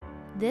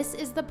This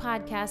is the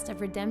podcast of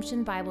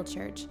Redemption Bible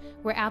Church,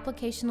 where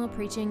applicational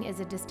preaching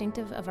is a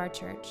distinctive of our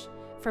church.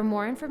 For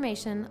more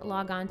information,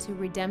 log on to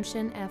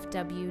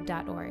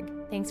redemptionfw.org.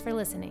 Thanks for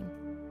listening.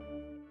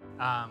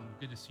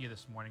 Good to see you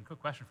this morning. Quick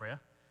question for you.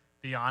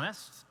 Be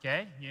honest,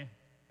 okay? You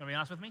gonna be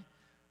honest with me?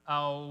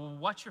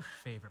 What's your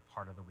favorite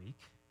part of the week?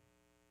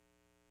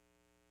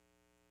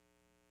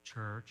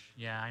 Church.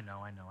 Yeah, I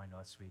know.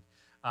 That's sweet.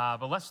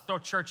 But let's throw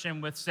church in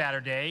with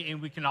Saturday,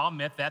 and we can all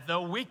admit that the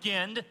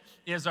weekend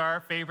is our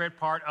favorite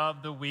part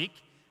of the week.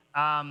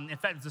 In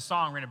fact, it's a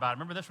song written about it.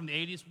 Remember this from the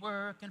 80s?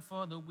 Working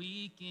for the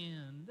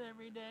weekend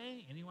every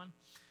day. Anyone?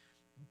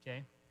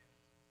 Okay.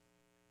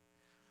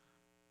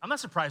 I'm not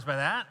surprised by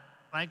that.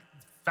 Like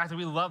the fact that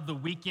we love the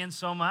weekend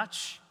so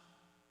much.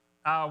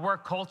 We're a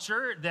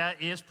culture that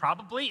is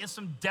probably in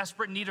some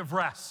desperate need of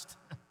rest.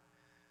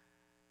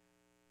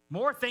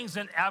 More things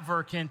than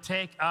ever can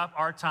take up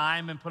our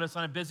time and put us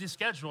on a busy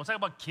schedule. Talk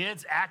about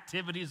kids'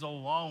 activities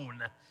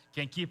alone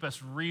can keep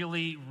us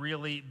really,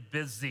 really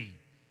busy.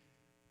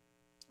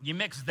 You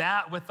mix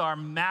that with our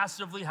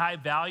massively high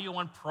value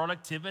on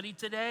productivity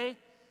today,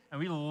 and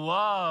we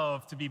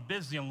love to be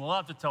busy and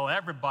love to tell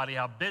everybody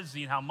how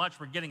busy and how much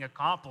we're getting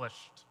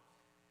accomplished.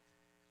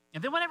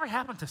 And then whatever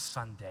happened to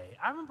Sunday?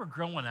 I remember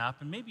growing up,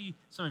 and maybe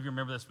some of you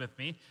remember this with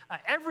me,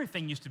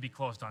 everything used to be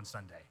closed on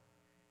Sunday.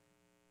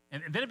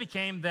 And then it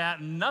became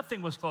that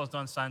nothing was closed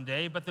on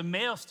Sunday, but the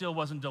mail still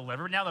wasn't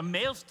delivered. Now the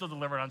mail's still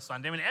delivered on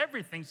Sunday. I mean,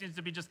 everything seems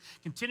to be just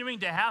continuing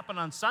to happen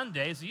on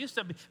Sundays. You used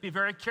to be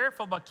very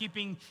careful about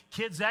keeping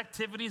kids'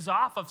 activities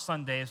off of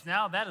Sundays.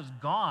 Now that is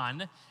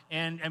gone.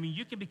 And I mean,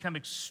 you can become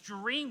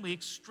extremely,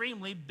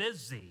 extremely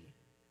busy.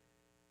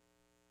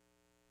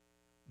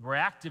 We're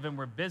active and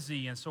we're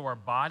busy, and so our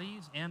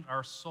bodies and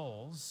our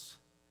souls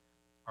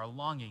are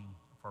longing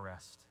for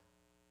rest.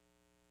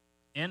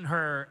 In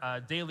her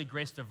daily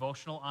grace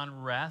devotional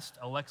on rest,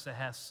 Alexa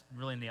Hess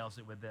really nails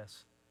it with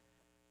this.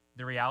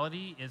 The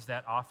reality is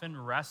that often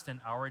rest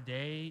in our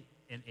day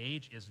and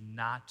age is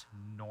not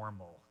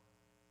normal.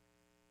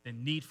 The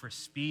need for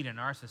speed in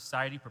our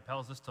society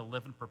propels us to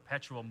live in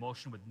perpetual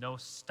motion with no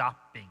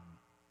stopping.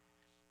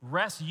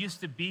 Rest used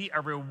to be a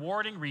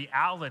rewarding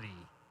reality.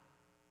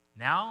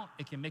 Now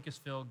it can make us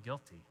feel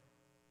guilty.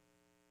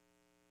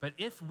 But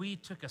if we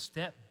took a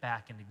step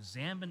back and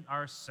examined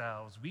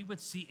ourselves, we would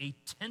see a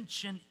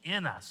tension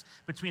in us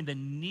between the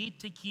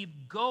need to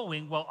keep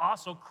going while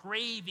also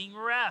craving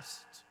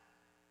rest.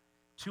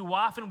 Too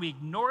often we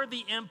ignore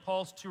the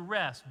impulse to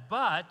rest,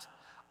 but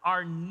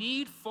our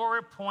need for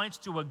it points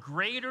to a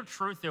greater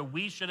truth that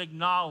we should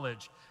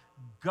acknowledge.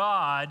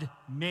 God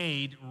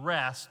made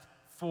rest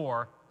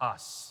for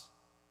us.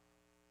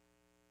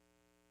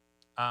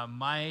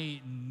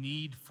 My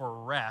need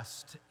for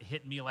rest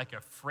hit me like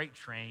a freight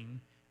train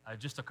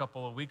just a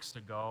couple of weeks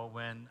ago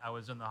when I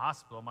was in the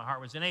hospital. My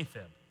heart was in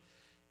AFib.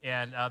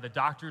 And the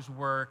doctors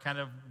were kind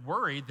of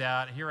worried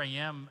that here I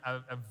am,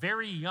 a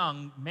very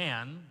young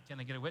man, can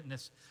I get a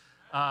witness,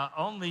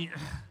 only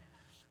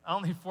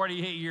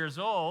 48 years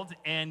old,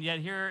 and yet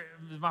here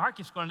my heart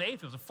keeps going into AFib.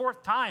 It was the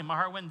fourth time my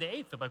heart went into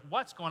AFib. Like,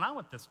 what's going on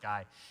with this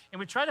guy? And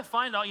we try to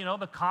find out,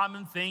 the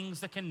common things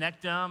that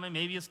connect him, and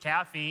maybe it's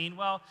caffeine.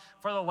 Well,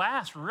 for the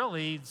last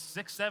really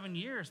 6-7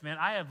 years, man,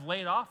 I have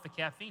laid off the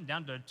caffeine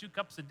down to 2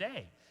 cups a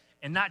day.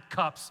 And not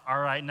cups, all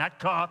right, not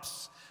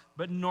cups,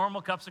 but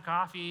normal cups of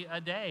coffee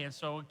a day. And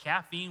so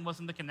caffeine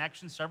wasn't the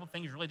connection. Several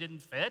things really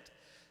didn't fit.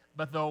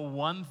 But the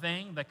one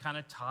thing that kind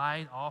of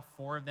tied all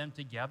 4 of them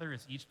together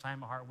is each time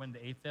my heart went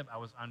into AFib, I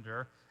was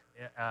under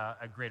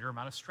a greater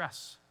amount of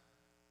stress.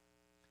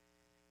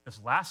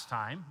 This last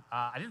time,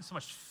 I didn't so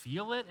much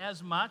feel it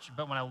as much,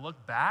 but when I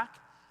look back,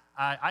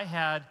 I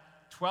had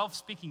 12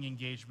 speaking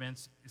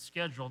engagements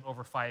scheduled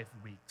over 5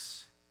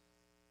 weeks.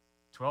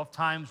 12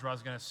 times where I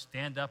was going to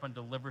stand up and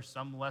deliver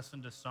some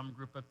lesson to some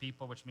group of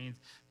people, which means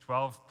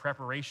 12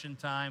 preparation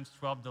times,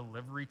 12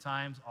 delivery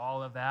times,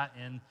 all of that.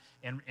 And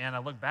I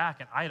look back,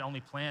 and I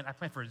planned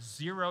for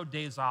 0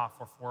 days off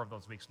for 4 of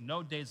those weeks.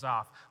 No days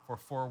off for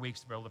 4 weeks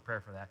to be able to prepare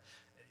for that.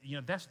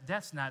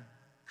 That's not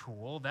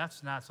cool.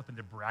 That's not something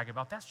to brag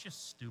about. That's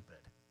just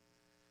stupid.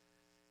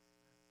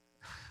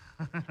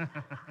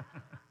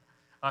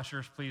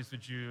 Ushers, please,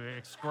 would you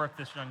escort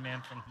this young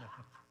man from the...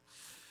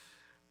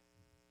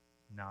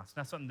 No, it's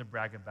not something to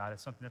brag about.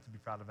 It's something not to be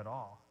proud of at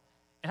all.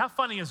 And how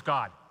funny is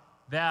God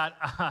that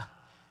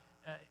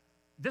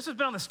this has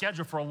been on the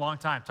schedule for a long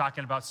time,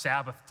 talking about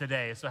Sabbath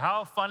today. So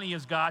how funny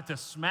is God to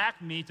smack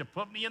me, to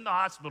put me in the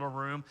hospital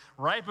room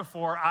right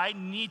before I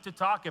need to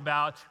talk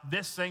about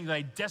this thing that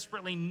I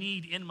desperately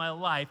need in my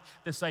life,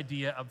 this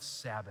idea of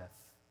Sabbath.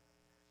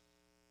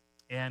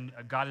 And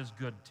God is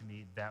good to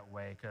me that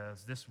way,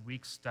 because this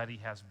week's study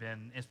it's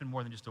been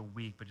more than just a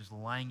week, but just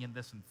lying in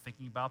this and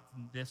thinking about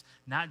this,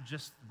 not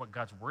just what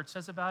God's word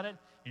says about it,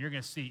 and you're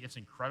going to see it's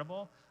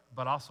incredible,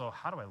 but also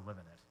how do I live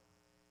in it?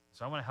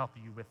 So I want to help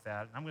you with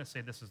that. I'm going to say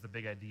this is the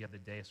big idea of the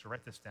day, so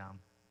write this down.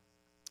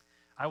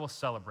 I will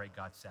celebrate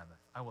God's Sabbath.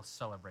 I will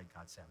celebrate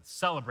God's Sabbath.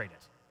 Celebrate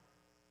it,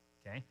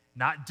 okay?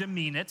 Not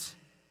demean it,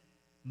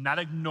 not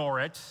ignore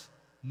it,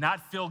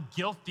 not feel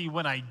guilty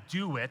when I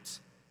do it,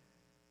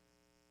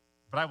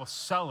 but I will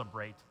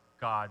celebrate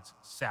God's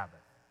Sabbath.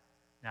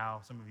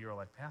 Now, some of you are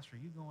like, Pastor, are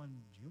you going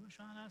Jewish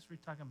on us? What are you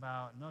talking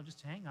about? No,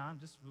 just hang on.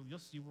 You'll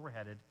see where we're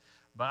headed.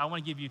 But I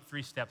want to give you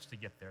 3 steps to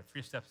get there.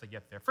 3 steps to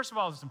get there. First of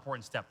all, this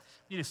important step.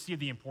 You need to see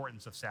the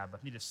importance of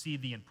Sabbath. You need to see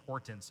the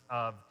importance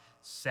of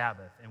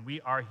Sabbath. And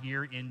we are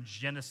here in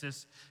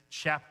Genesis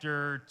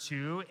chapter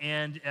 2.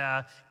 And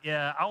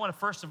I want to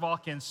first of all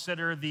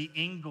consider the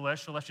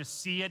English. So let's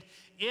just see it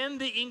in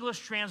the English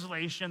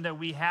translation that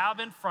we have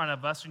in front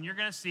of us. And you're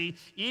going to see,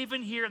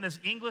 even here in this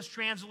English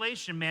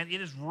translation, man,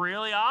 it is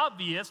really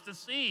obvious to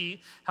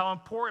see how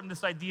important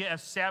this idea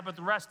of Sabbath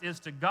rest is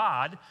to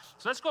God.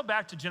 So let's go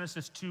back to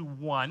Genesis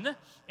 2:1,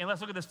 and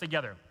let's look at this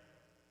together.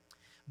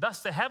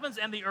 Thus the heavens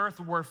and the earth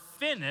were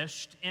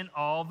finished in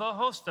all the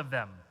host of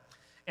them.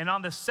 And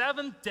on the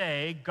 7th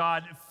day,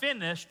 God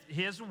finished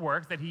his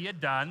work that he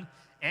had done,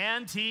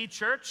 and he,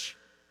 church,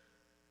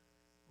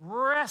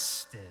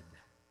 rested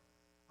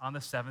on the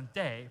 7th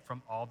day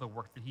from all the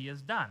work that he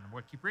has done.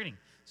 We'll keep reading.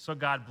 So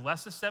God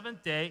blessed the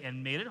 7th day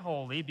and made it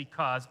holy,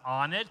 because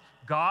on it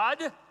God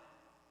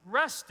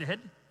rested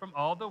from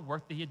all the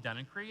work that he had done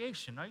in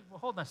creation. Now, well,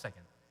 hold on a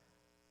second.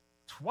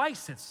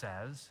 Twice it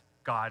says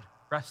God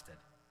rested.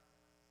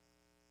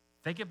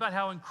 Think about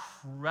how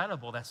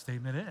incredible that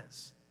statement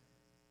is.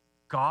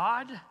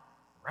 God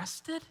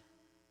rested?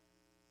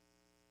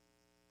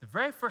 The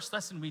very first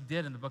lesson we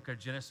did in the book of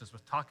Genesis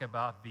was talk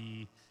about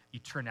the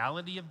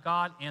eternality of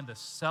God and the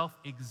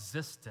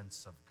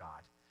self-existence of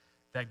God.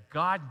 That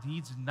God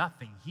needs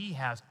nothing. He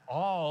has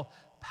all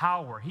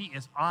power. He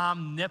is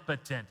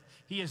omnipotent.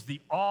 He is the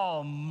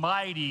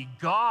almighty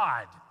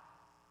God.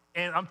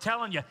 And I'm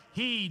telling you,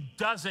 he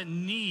doesn't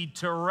need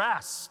to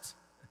rest.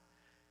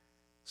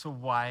 So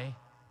why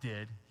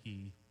did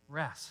he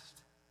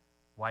rest?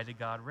 Why did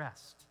God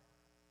rest?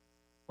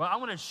 Well, I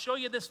want to show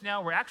you this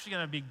now. We're actually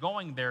going to be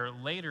going there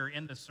later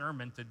in the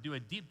sermon to do a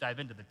deep dive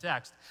into the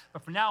text.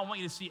 But for now, I want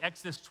you to see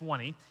Exodus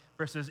 20,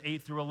 verses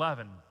 8 through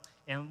 11.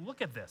 And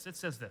look at this. It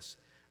says this: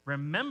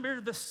 remember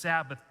the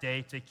Sabbath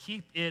day to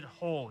keep it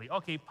holy.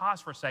 Okay,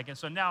 pause for a second.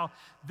 So now,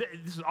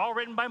 this is all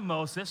written by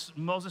Moses.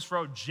 Moses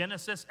wrote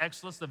Genesis,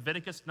 Exodus,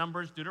 Leviticus,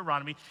 Numbers,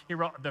 Deuteronomy. He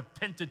wrote the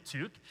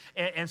Pentateuch.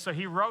 And so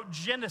he wrote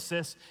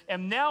Genesis.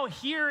 And now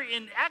here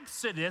in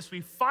Exodus,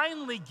 we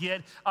finally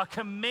get a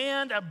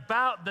command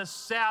about the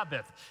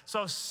Sabbath.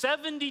 So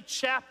 70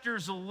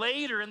 chapters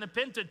later in the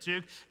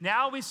Pentateuch,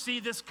 now we see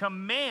this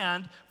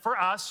command for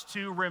us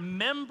to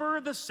remember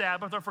the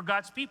Sabbath, or for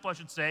God's people, I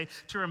should say,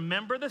 to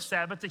remember the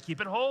Sabbath, to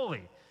keep it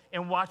holy.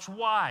 And watch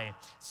why.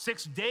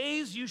 6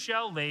 days you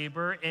shall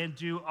labor and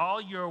do all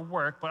your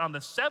work, but on the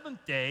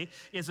 7th day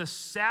is a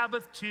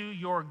Sabbath to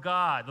your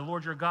God, the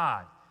Lord your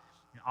God.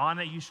 And on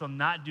it you shall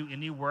not do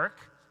any work,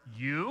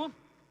 you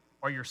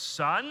or your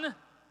son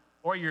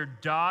or your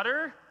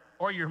daughter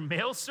or your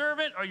male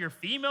servant or your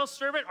female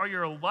servant or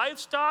your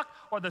livestock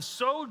or the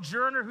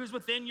sojourner who's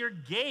within your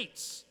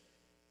gates.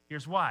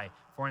 Here's why.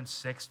 For in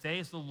 6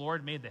 days the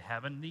Lord made the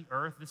heaven, the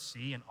earth, the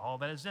sea, and all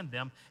that is in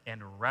them,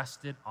 and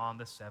rested on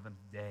the 7th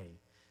day.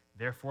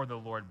 Therefore the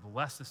Lord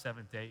blessed the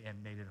 7th day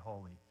and made it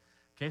holy.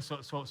 Okay,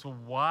 so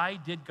why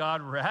did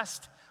God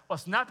rest? Well,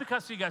 it's not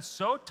because he got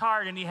so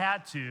tired and he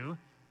had to.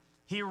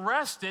 He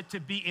rested to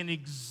be an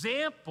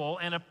example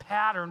and a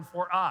pattern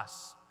for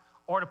us.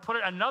 Or to put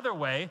it another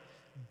way,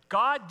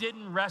 God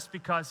didn't rest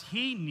because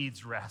he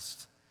needs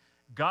rest.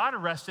 God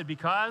rested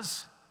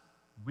because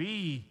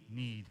we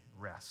need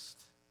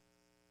rest.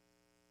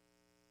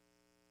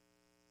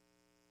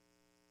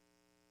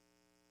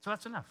 So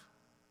that's enough.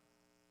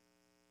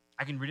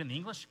 I can read it in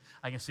English.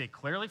 I can see it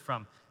clearly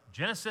from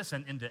Genesis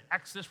and into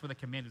Exodus, where the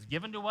command is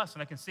given to us,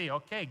 and I can see,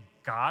 okay,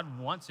 God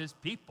wants his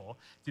people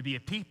to be a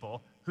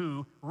people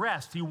who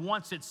rest. He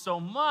wants it so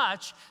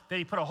much that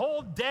he put a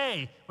whole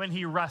day when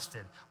he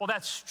rested. Well,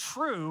 that's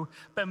true,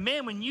 but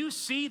man, when you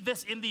see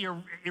this in the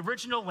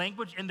original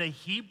language, in the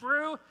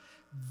Hebrew,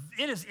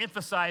 it is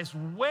emphasized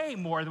way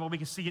more than what we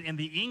can see it in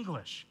the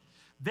English.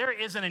 There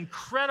is an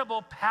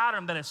incredible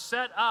pattern that is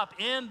set up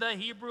in the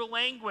Hebrew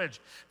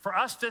language for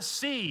us to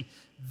see.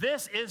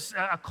 This is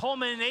a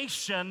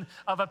culmination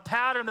of a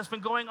pattern that's been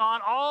going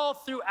on all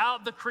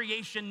throughout the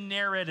creation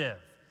narrative.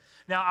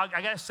 Now,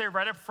 I got to say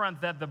right up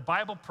front that the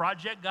Bible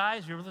Project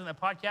guys, if you're listening to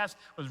that podcast,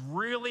 was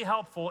really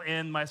helpful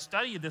in my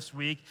study this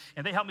week,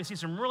 and they helped me see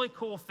some really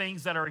cool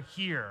things that are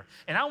here.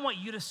 And I want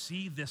you to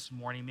see this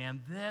morning,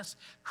 man, this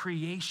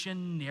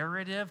creation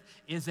narrative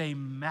is a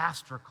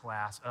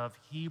masterclass of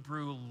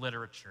Hebrew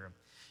literature.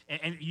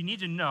 And you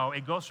need to know,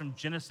 it goes from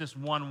Genesis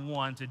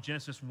 1:1 to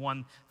Genesis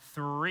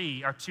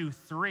 1:3, or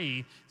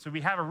 2:3. So we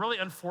have a really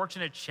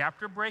unfortunate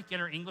chapter break in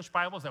our English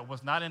Bibles that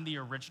was not in the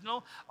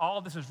original. All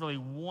of this is really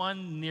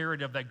one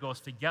narrative that goes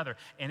together.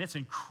 And it's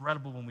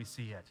incredible when we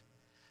see it.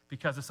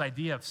 Because this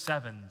idea of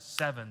 7,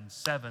 7,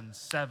 7,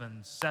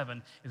 7,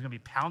 7 is going to be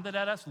pounded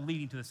at us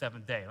leading to the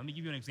 7th day. Let me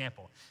give you an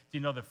example. Do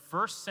you know the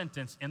first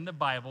sentence in the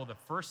Bible, the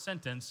first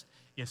sentence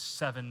is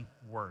 7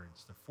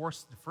 words. The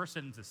first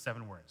sentence is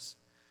 7 words.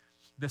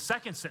 The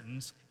second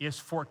sentence is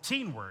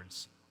 14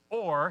 words,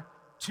 or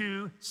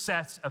 2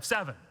 sets of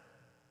 7.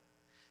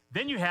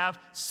 Then you have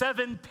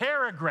 7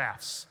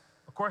 paragraphs.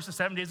 Of course, the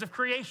 7 days of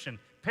creation.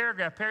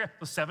 Paragraph,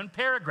 those 7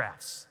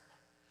 paragraphs.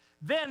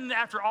 Then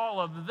after all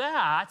of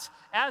that,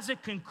 as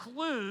it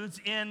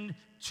concludes in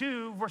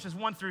 2 verses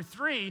 1 through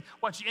 3,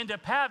 what you end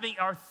up having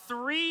are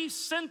 3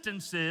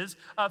 sentences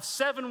of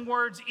 7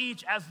 words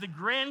each as the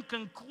grand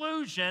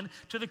conclusion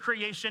to the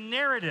creation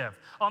narrative.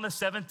 On the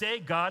 7th day,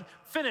 God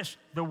finished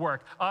the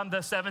work. On the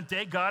 7th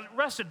day, God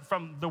rested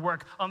from the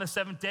work. On the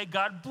 7th day,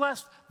 God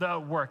blessed the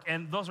work.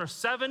 And those are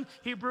 7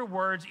 Hebrew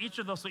words, each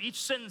of those, so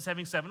each sentence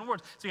having 7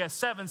 words. So you got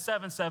 7,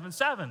 7, 7,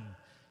 7.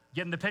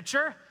 Getting the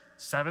picture?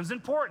 7's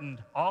important,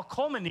 all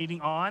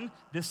culminating on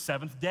this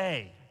 7th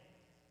day.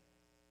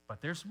 But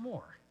there's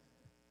more.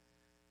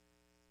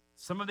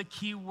 Some of the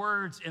key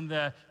words in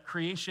the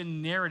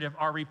creation narrative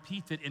are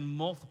repeated in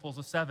multiples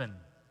of 7.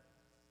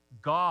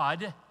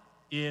 God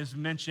is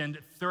mentioned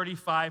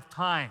 35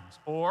 times,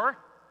 or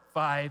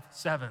 5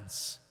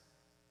 sevens.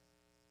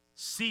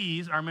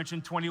 Seas are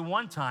mentioned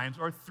 21 times,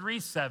 or 3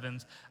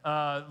 sevens.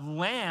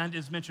 Land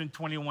is mentioned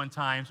 21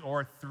 times,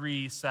 or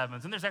 3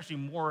 sevens. And there's actually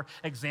more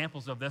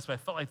examples of this, but I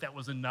felt like that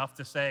was enough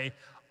to say,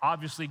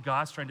 obviously,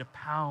 God's trying to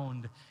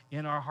pound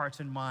in our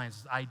hearts and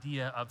minds this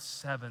idea of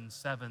 7,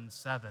 7,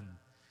 7.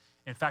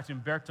 In fact,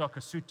 Umberto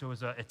Cassuto,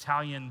 as an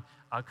Italian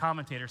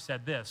commentator,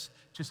 said this: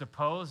 to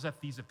suppose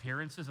that these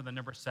appearances of the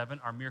number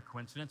 7 are mere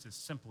coincidence is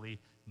simply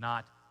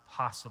not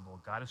possible.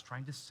 God is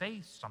trying to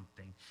say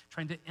something,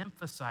 trying to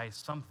emphasize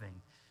something.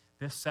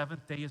 This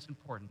 7th day is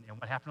important. And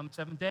what happened on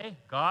the 7th day?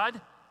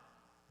 God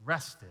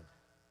rested.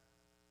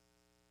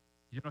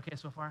 You doing okay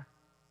so far?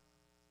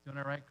 Doing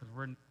all right? Because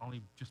we're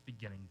only just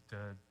beginning to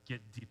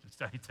get deep in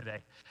study today.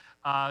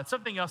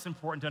 Something else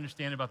important to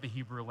understand about the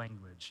Hebrew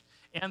language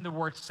and the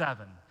word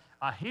 7.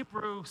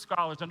 Hebrew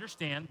scholars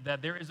understand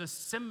that there is a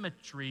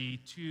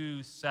symmetry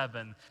to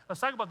 7. Let's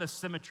talk about the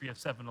symmetry of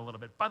 7 a little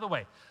bit. By the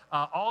way,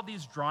 all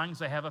these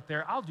drawings I have up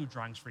there, I'll do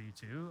drawings for you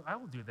too. I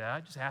will do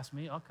that. Just ask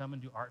me. I'll come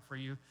and do art for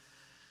you.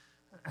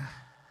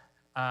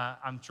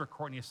 I'm sure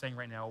Courtney is saying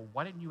right now,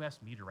 why didn't you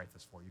ask me to write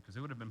this for you? Because it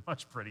would have been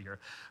much prettier.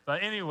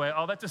 But anyway,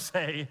 all that to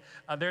say,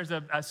 there's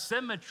a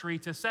symmetry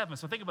to 7.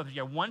 So think about this.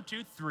 You have 1,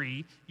 2,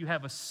 3. You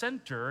have a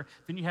center.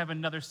 Then you have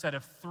another set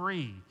of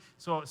 3.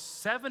 So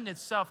 7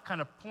 itself kind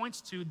of points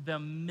to the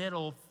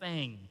middle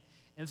thing.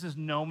 And this is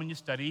known when you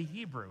study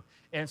Hebrew.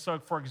 And so,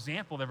 for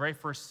example, the very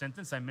first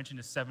sentence I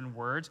mentioned is 7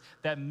 words.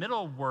 That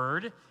middle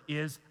word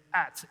is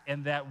at,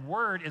 and that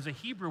word is a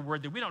Hebrew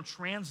word that we don't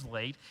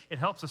translate. It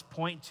helps us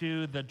point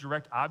to the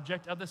direct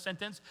object of the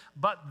sentence,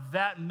 but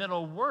that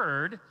middle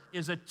word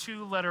is a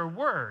 2-letter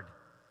word.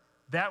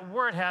 That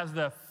word has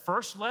the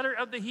first letter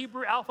of the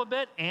Hebrew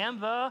alphabet and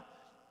the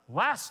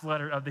last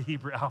letter of the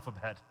Hebrew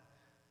alphabet,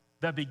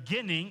 the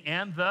beginning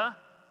and the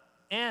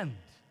end,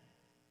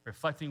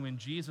 reflecting when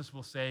Jesus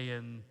will say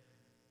in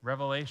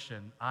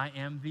Revelation, I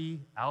am the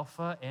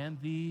Alpha and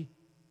the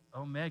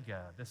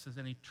Omega. This is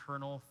an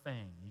eternal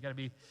thing. You got to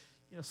be,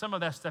 some of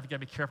that stuff, you got to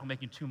be careful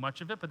making too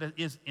much of it, but that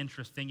is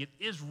interesting. It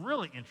is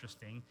really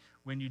interesting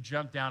when you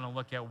jump down and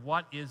look at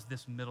what is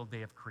this middle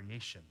day of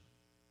creation.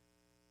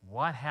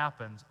 What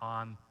happens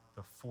on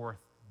the 4th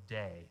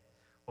day?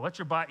 Well, let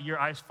your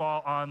eyes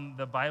fall on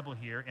the Bible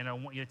here, and I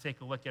want you to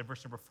take a look at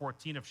verse number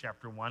 14 of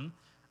chapter 1,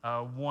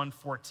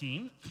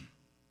 1:14.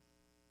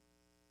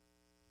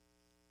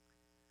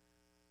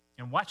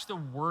 And watch the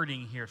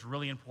wording here. It's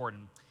really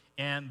important.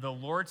 And the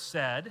Lord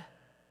said,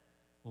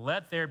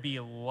 let there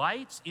be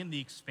lights in the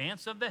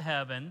expanse of the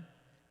heaven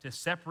to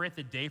separate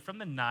the day from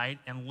the night,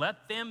 and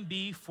let them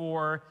be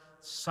for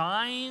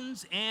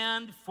signs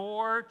and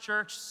for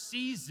church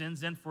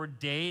seasons and for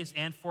days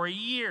and for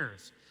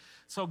years.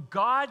 So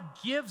God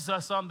gives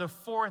us on the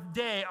 4th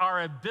day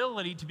our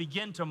ability to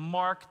begin to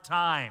mark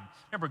time.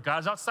 Remember,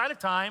 God's outside of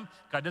time.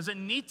 God doesn't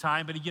need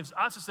time, but he gives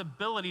us this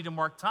ability to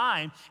mark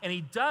time, and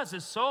he does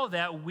it so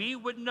that we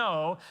would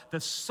know the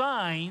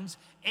signs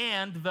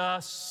and the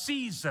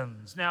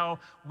seasons. Now,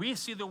 we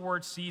see the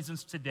word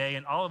seasons today,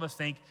 and all of us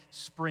think,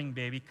 spring,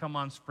 baby, come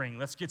on, spring.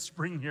 Let's get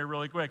spring here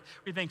really quick.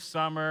 We think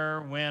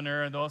summer,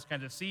 winter, and those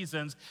kinds of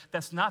seasons.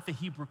 That's not the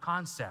Hebrew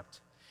concept.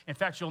 In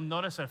fact, you'll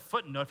notice a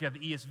footnote, if you have the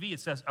ESV, it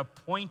says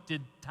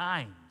appointed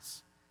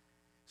times.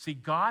 See,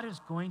 God is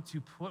going to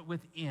put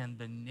within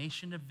the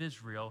nation of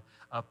Israel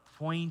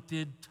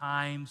appointed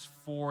times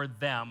for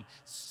them,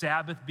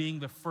 Sabbath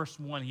being the first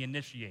one he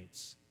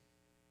initiates.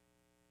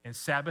 And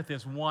Sabbath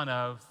is one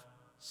of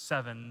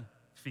 7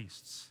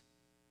 feasts.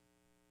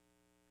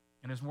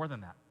 And there's more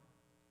than that.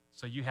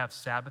 So you have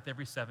Sabbath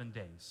every 7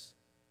 days.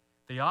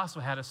 They also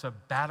had a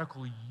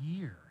sabbatical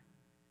year.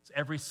 So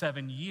every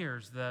 7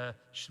 years, the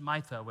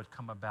Shemitah would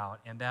come about,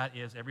 and that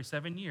is every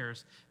 7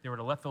 years, they were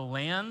to let the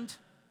land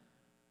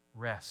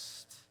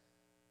rest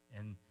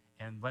and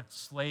let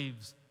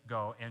slaves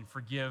go and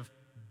forgive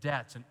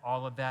debts, and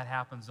all of that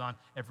happens on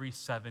every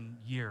 7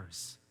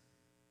 years.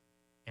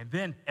 And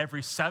then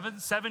every seven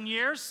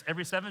years,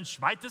 every 7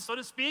 Shemitah, so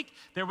to speak,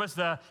 there was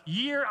the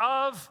year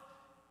of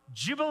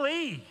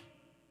Jubilee,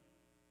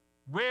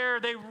 where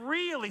they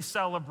really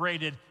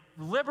celebrated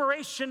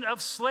liberation of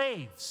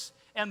slaves.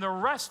 and the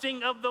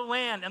resting of the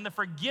land and the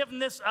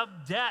forgiveness of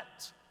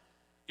debt.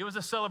 It was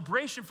a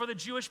celebration for the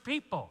Jewish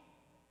people.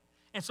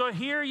 And so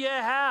here you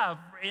have,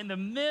 in the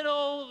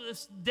middle of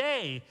this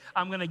day,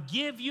 I'm going to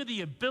give you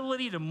the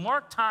ability to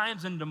mark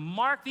times and to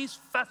mark these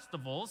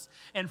festivals.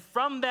 And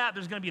from that,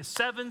 there's going to be a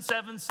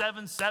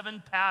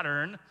 7-7-7-7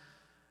 pattern.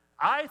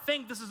 I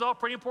think this is all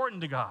pretty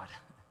important to God.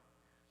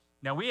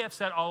 Now, we have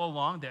said all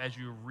along that as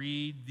you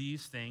read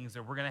these things,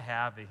 that we're going to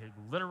have a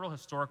literal,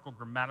 historical,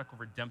 grammatical,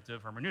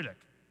 redemptive hermeneutic.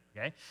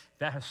 Okay?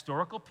 That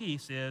historical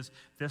piece is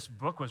this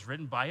book was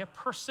written by a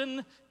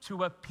person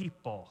to a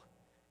people.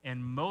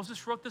 And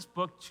Moses wrote this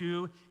book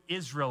to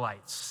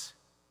Israelites.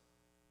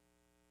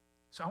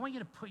 So I want you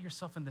to put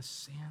yourself in the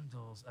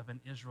sandals of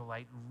an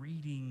Israelite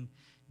reading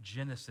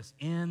Genesis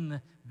in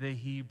the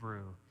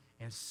Hebrew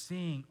and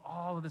seeing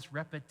all of this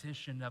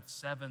repetition of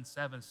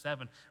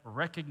 7-7-7,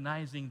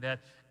 recognizing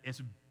that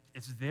it's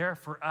there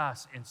for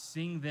us, and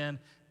seeing then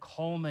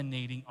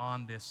culminating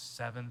on this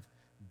seventh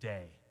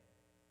day.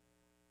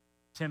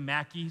 Tim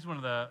Mackey, he's one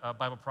of the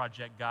Bible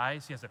Project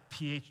guys. He has a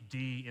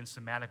PhD in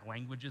Semitic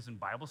languages and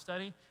Bible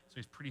study, so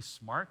he's pretty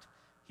smart.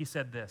 He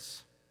said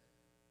this: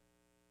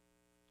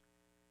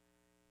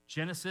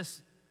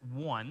 Genesis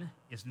 1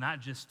 is not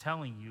just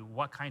telling you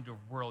what kind of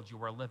world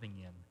you are living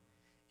in.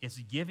 It's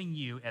giving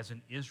you, as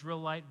an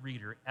Israelite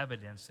reader,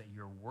 evidence that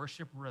your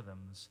worship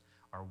rhythms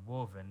are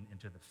woven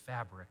into the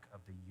fabric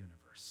of the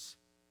universe.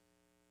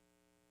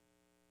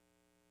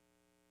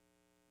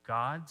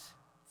 God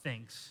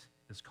thinks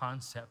this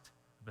concept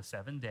of a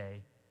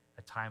 7-day,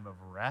 a time of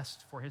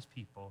rest for his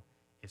people,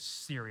 is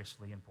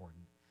seriously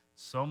important.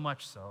 So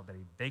much so that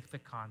he baked the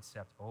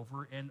concept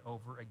over and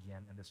over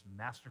again in this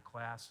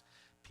masterclass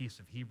piece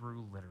of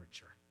Hebrew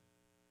literature.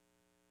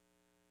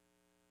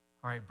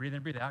 All right, breathe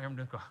in, breathe out. I'm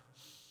going to go.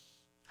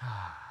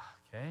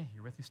 Okay,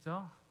 you're with me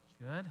still?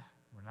 Good.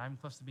 We're not even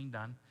close to being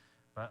done.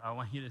 But I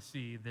want you to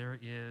see there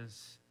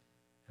is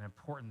an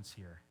importance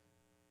here.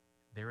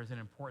 There is an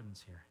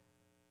importance here.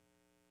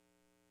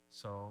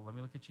 So let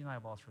me look at you in the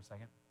eyeballs for a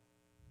second.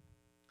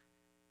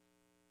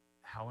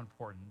 How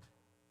important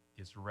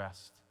is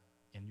rest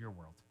in your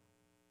world?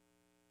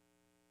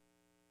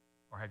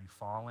 Or have you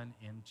fallen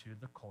into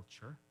the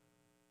culture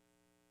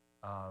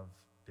of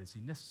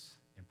busyness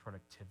and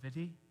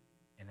productivity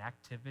and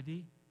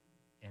activity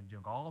and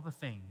doing all the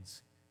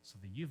things so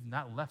that you've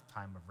not left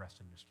time of rest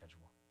in your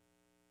schedule?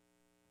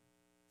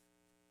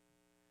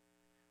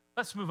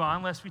 Let's move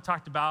on. We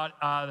talked about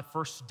the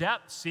first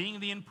step,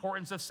 seeing the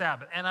importance of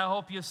Sabbath. And I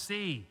hope you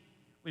see,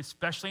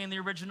 especially in the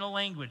original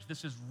language,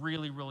 this is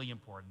really, really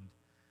important.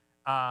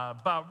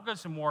 But we're going to do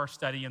some more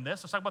study in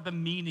this. Let's talk about the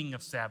meaning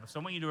of Sabbath.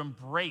 So I want you to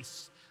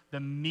embrace the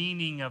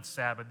meaning of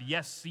Sabbath.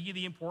 Yes, see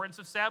the importance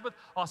of Sabbath,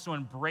 also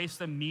embrace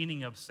the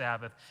meaning of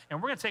Sabbath.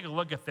 And we're going to take a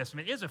look at this. I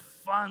mean, it is a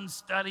fun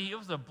study. It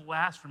was a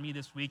blast for me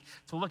this week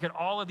to look at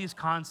all of these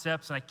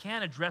concepts, and I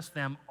can't address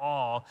them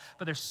all,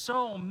 but there's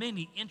so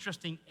many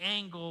interesting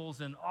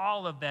angles and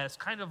all of that. It's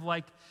kind of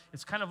like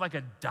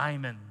a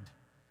diamond.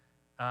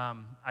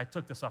 I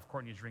took this off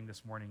Courtney's ring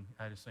this morning,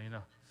 just so you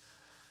know.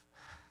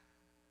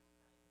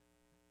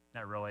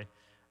 Not really.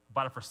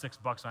 Bought it for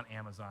 $6 on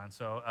Amazon,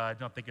 so I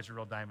don't think it's a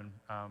real diamond,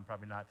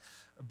 probably not.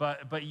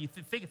 But you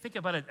think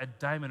about a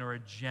diamond or a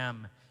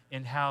gem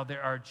and how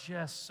there are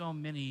just so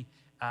many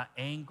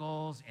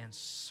angles and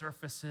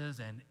surfaces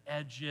and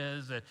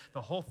edges.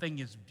 The whole thing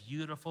is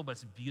beautiful, but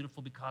it's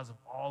beautiful because of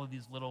all of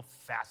these little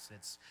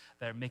facets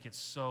that make it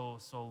so,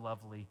 so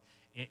lovely.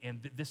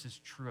 And this is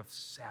true of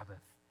Sabbath.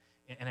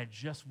 And I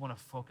just want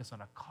to focus on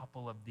a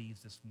couple of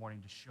these this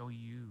morning to show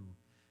you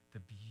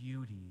the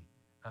beauty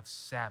of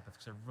Sabbath,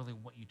 because I really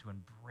want you to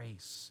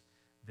embrace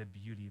the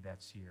beauty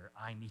that's here.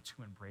 I need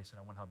to embrace it.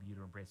 I want to help you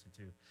to embrace it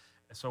too.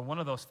 So one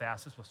of those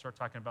facets, we'll start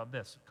talking about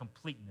this.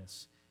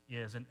 Completeness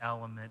is an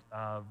element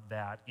of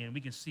that. And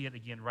we can see it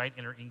again right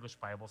in our English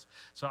Bibles.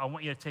 So I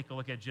want you to take a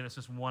look at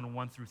Genesis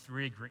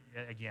 1:1-3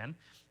 again.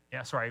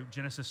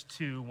 Genesis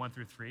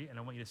 2:1-3. And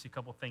I want you to see a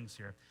couple things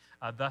here.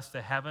 Thus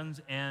the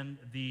heavens and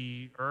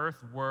the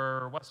earth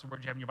were, what's the word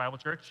you have in your Bible,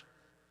 church?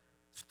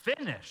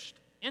 Finished.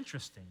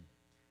 Interesting.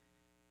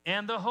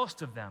 And the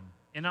host of them.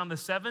 And on the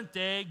seventh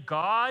day,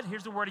 God,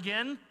 here's the word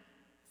again,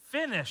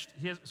 finished.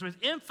 So he's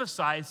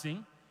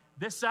emphasizing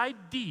this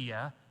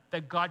idea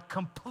that God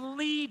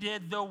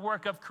completed the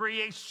work of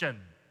creation.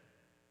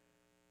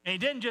 And he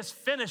didn't just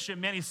finish it,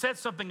 man. He said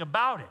something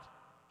about it.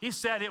 He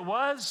said it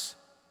was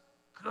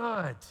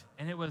good.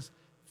 And it was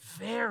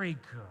very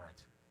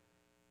good.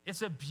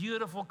 It's a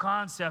beautiful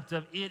concept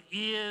of it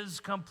is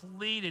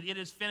completed. It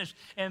is finished.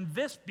 And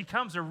this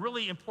becomes a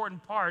really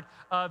important part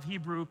of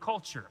Hebrew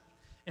culture.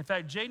 In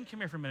fact, Jaden, come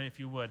here for a minute if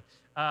you would.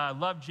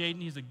 Love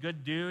Jaden. He's a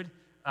good dude.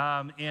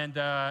 And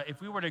if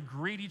we were to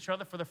greet each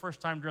other for the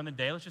first time during the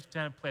day, let's just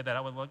kind of play that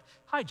out. Look.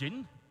 Hi,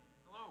 Jaden.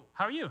 Hello.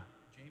 How are you?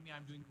 Jamie,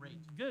 I'm doing great.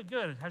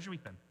 Good. How's your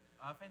week been?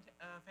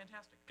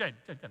 Fantastic. Good.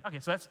 Okay,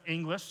 so that's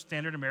English,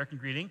 standard American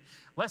greeting.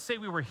 Let's say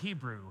we were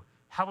Hebrew.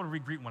 How would we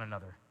greet one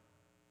another?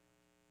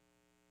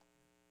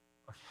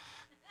 Okay.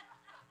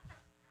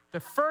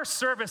 The first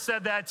service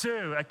said that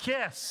too, a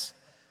kiss.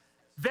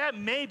 That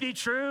may be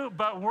true,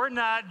 but we're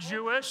not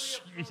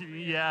Jewish.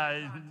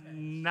 Yeah,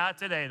 not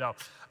today though.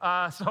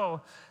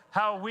 So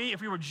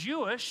if we were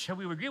Jewish, how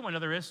we would greet one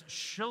another is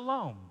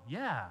shalom.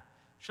 Yeah,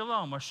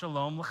 shalom or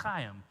shalom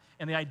l'chaim.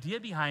 And the idea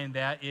behind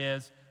that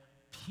is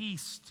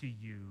peace to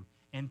you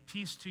and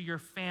peace to your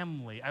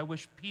family. I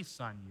wish peace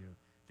on you.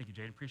 Thank you,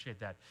 Jade. Appreciate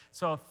that.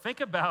 So think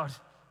about,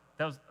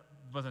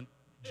 wasn't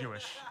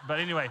Jewish, but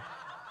anyway.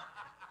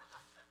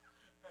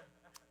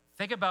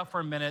 Think about for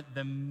a minute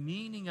the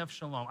meaning of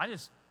shalom. I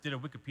just did a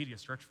Wikipedia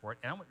search for it,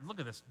 and look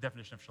at this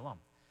definition of shalom.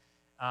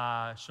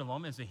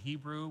 Shalom is a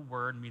Hebrew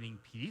word meaning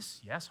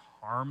peace, yes,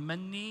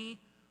 harmony,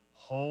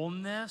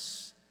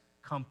 wholeness,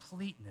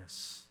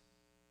 completeness.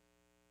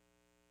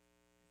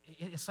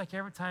 It's like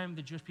every time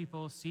the Jewish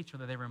people see each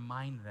other, they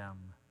remind them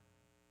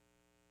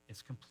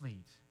it's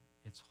complete,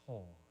 it's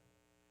whole.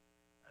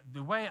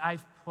 The way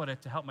I've put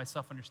it to help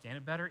myself understand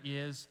it better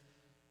is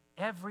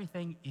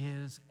everything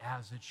is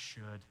as it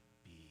should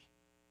be.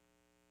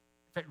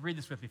 In fact, read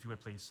this with me if you would,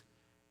 please.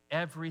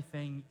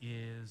 Everything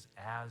is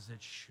as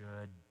it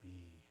should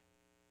be.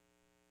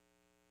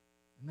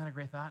 Isn't that a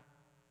great thought?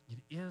 It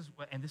is,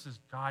 and this is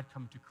God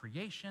coming to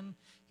creation.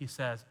 He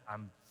says,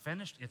 I'm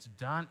finished, it's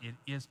done, it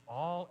is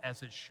all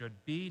as it should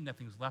be,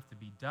 nothing's left to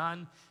be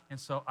done, and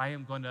so I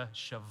am going to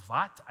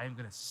Shabbat, I am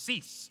going to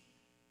cease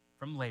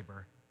from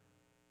labor,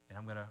 and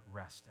I'm going to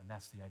rest, and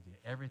that's the idea.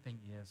 Everything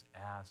is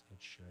as it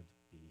should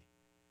be.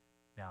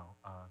 Now,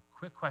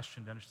 quick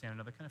question to understand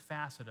another kind of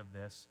facet of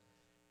this.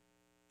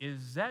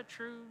 Is that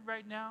true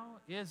right now?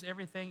 Is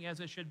everything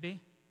as it should be?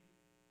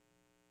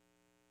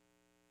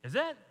 Is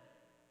it?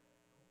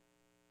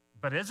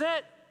 But is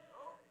it?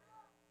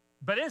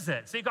 But is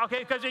it? See, okay,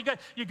 because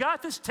you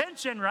got this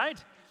tension, right?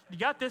 You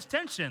got this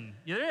tension.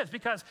 There is,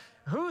 because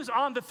who's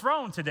on the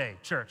throne today,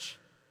 church?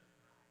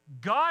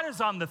 God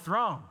is on the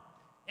throne.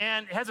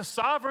 And has a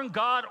sovereign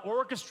God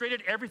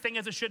orchestrated everything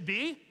as it should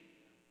be?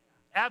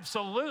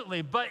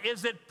 Absolutely. But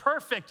is it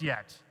perfect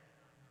yet?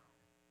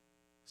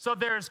 So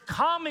there's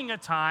coming a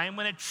time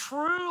when it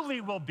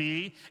truly will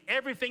be,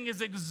 everything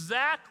is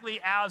exactly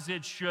as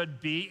it should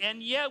be,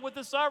 and yet with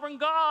the sovereign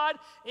God,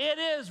 it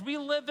is. We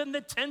live in the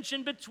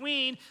tension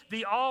between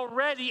the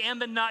already and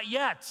the not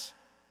yet.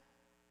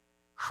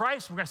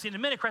 Christ, we're going to see in a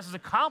minute, Christ has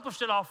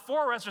accomplished it all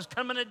for us. There's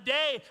coming a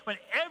day when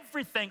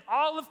everything,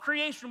 all of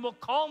creation will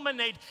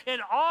culminate,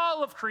 and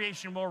all of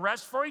creation will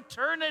rest for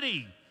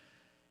eternity.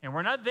 And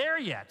we're not there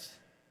yet.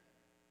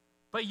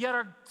 But yet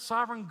our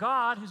sovereign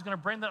God, who's going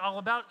to bring that all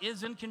about,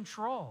 is in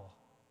control.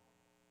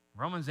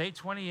 Romans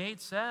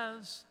 8:28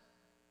 says,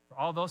 for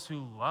all those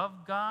who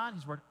love God,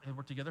 He's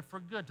worked together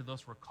for good to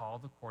those who are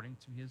called according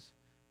to His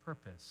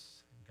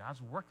purpose.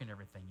 God's working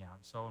everything out.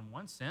 So in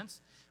one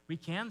sense, we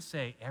can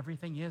say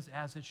everything is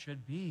as it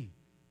should be.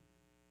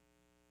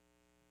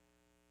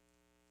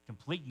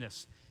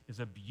 Completeness is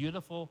a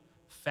beautiful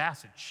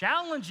facet,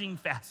 challenging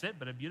facet,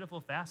 but a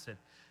beautiful facet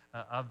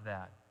of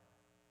that.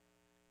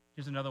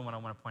 Here's another one I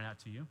want to point out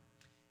to you,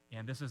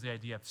 and this is the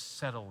idea of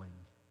settling.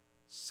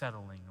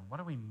 Settling. And what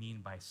do we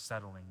mean by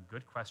settling?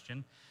 Good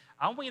question.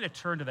 I want you to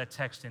turn to that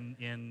text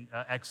in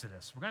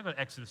Exodus. We're going to go to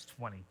Exodus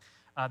 20.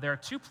 There are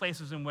two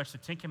places in which the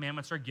Ten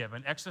Commandments are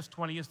given. Exodus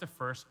 20 is the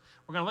first.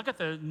 We're going to look at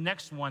the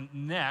next one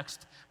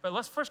next, but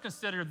let's first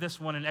consider this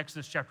one in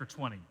Exodus chapter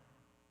 20.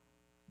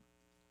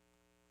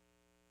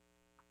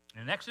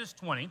 In Exodus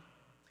 20,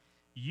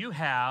 you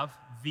have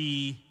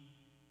the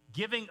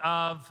giving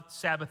of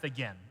Sabbath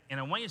again. And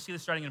I want you to see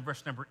this starting in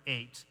verse number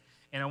 8.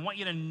 And I want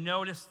you to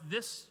notice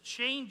this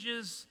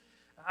changes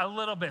a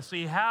little bit. So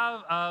you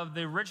have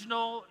the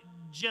original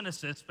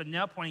Genesis, but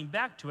now pointing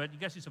back to it, you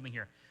guys see something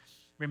here.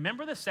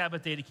 Remember the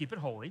Sabbath day to keep it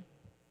holy.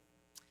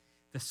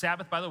 The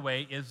Sabbath, by the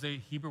way, is the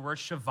Hebrew word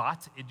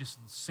Shabbat. It just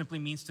simply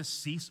means to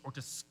cease or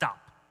to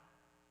stop.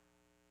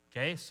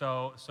 Okay,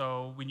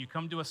 so when you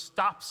come to a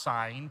stop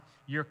sign,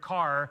 your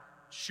car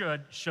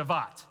should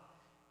Shabbat.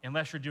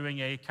 Unless you're doing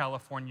a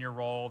California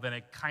roll, then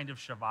it kind of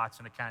Shabbats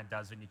and it kind of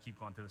doesn't. You keep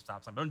going through the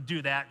stop sign. Don't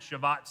do that.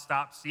 Shabbat,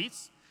 stop,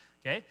 cease.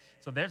 Okay,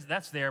 so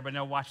that's there, but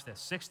now watch this.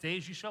 6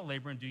 days you shall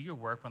labor and do your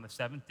work. On the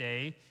seventh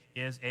day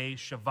is a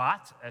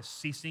Shabbat, a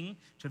ceasing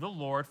to the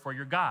Lord for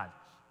your God.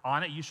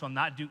 On it you shall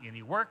not do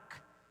any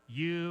work,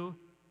 you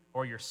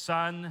or your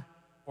son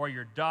or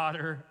your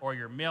daughter or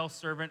your male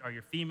servant or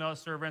your female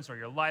servants or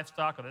your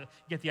livestock. You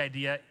get the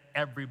idea.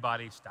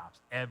 Everybody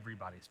stops.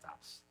 Everybody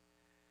stops.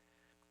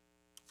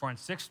 For in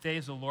 6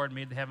 days the Lord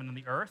made the heaven and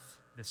the earth,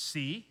 the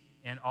sea,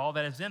 and all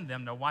that is in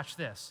them. Now watch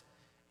this.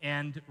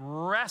 And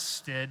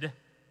rested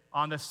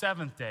on the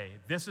seventh day.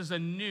 This is a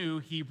new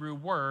Hebrew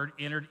word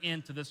entered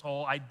into this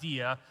whole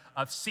idea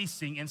of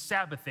ceasing and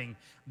Sabbathing.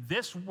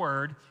 This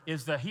word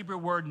is the Hebrew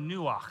word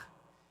nuach.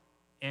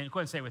 And go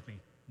ahead and say it with me.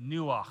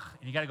 Nuach.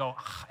 And you got to go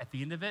at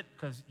the end of it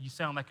because you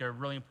sound like a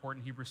really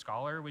important Hebrew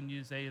scholar when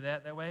you say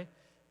that way.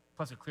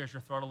 Plus, it clears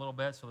your throat a little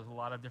bit, so there's a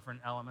lot of different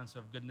elements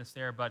of goodness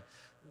there. But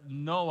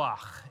Noach,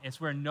 it's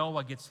where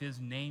Noah gets his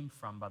name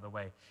from, by the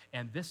way.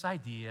 And this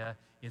idea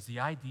is the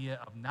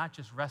idea of not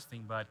just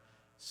resting, but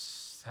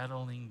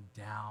settling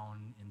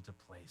down into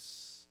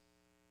place.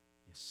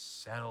 you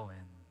settle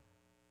in.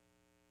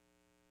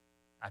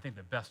 I think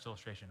the best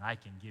illustration I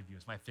can give you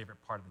is my favorite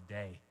part of the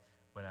day.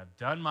 When I've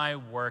done my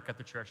work at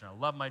the church, and I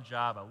love my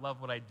job, I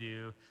love what I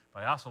do,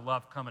 but I also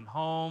love coming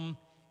home,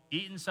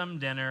 eating some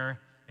dinner,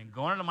 and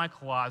going into my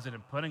closet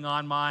and putting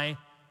on my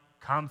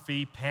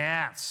comfy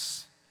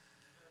pants.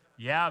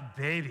 Yeah,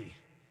 baby.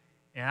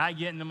 And I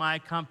get into my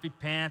comfy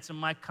pants and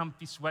my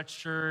comfy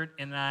sweatshirt,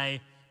 and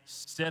I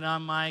sit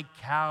on my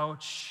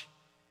couch,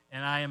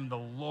 and I am the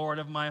Lord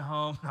of my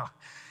home. No.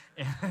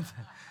 And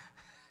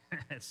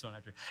it's so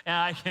not true.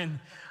 And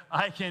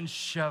I can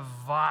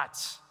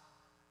Shabbat.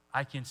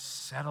 I can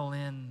settle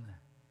in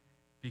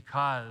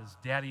because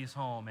Daddy's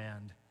home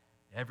and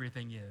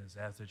everything is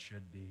as it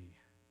should be.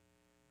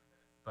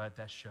 But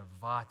that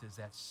Shabbat is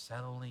that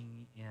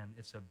settling in.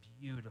 It's a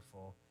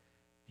beautiful,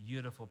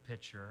 beautiful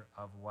picture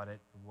of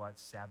what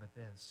Sabbath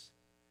is.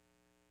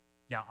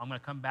 Now, I'm going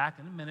to come back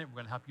in a minute. We're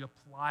going to help you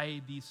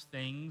apply these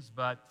things,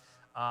 but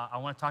I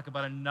want to talk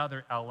about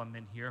another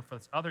element here. For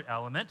this other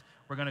element,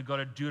 we're going to go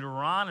to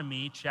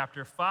Deuteronomy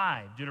chapter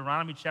 5.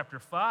 Deuteronomy chapter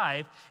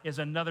 5 is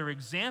another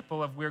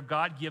example of where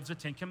God gives the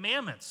Ten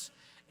Commandments.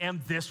 And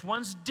this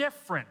one's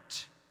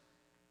different.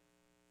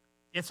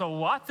 It's a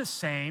lot the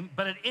same,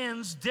 but it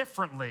ends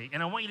differently.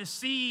 And I want you to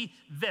see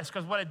this,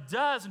 because what it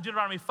does in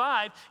Deuteronomy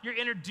 5, you're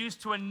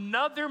introduced to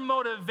another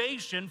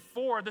motivation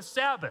for the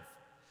Sabbath.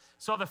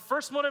 So the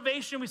first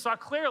motivation we saw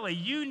clearly,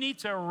 you need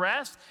to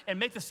rest and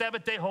make the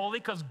Sabbath day holy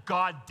because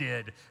God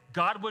did.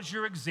 God was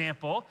your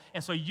example,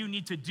 and so you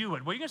need to do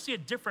it. Well, you're going to see a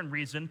different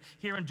reason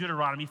here in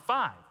Deuteronomy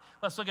 5.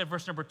 Let's look at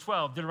verse number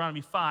 12,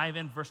 Deuteronomy 5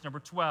 and verse number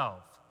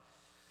 12.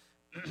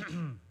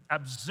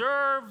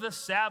 Observe the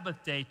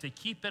Sabbath day to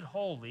keep it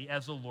holy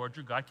as the Lord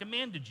your God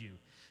commanded you.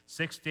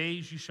 6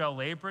 days you shall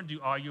labor and do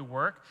all your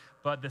work,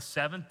 but the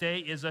seventh day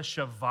is a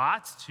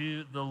Shabbat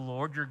to the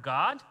Lord your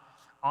God.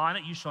 On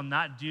it you shall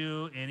not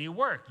do any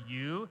work,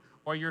 you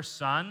or your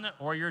son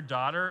or your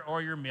daughter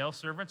or your male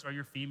servants or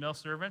your female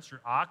servants,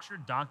 your ox, your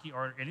donkey,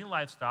 or any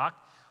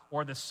livestock,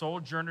 or the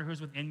sojourner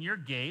who's within your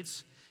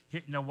gates.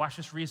 Here, now watch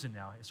this reason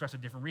now. It starts a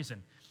different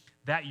reason.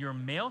 That your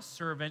male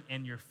servant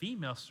and your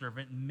female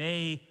servant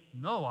may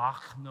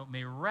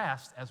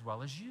rest as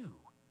well as you.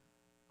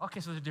 Okay,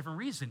 so there's a different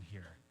reason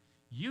here.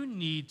 You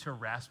need to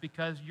rest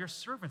because your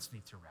servants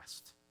need to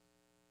rest.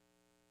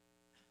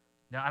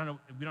 Now, I don't know,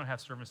 we don't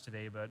have servants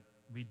today, but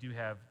we do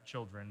have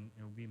children,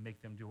 and we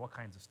make them do all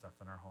kinds of stuff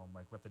in our home,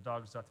 like let the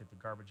dogs out, take the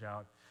garbage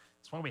out.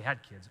 It's when we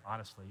had kids,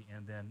 honestly,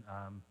 and then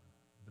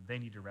but they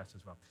need to rest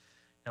as well.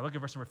 Now look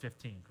at verse number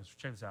 15, because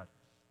check this out.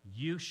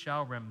 You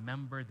shall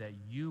remember that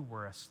you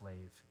were a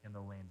slave in the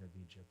land of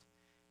Egypt,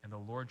 and the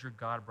Lord your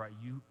God brought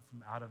you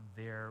from out of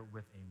there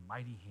with a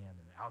mighty hand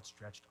and an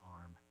outstretched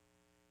arm.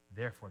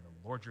 Therefore,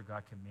 the Lord your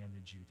God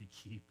commanded you to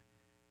keep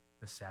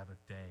the Sabbath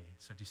day.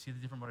 So do you see the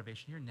different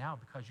motivation here? Now,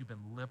 because you've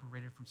been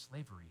liberated from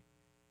slavery.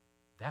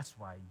 That's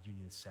why you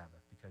need a Sabbath,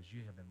 because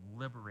you have been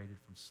liberated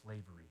from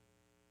slavery.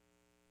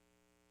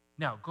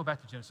 Now, go back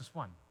to Genesis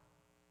 1,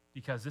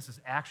 because this is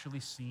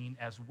actually seen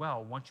as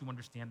well. Once you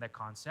understand that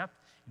concept,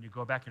 and you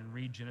go back and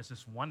read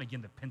Genesis 1,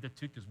 again, the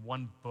Pentateuch is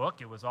one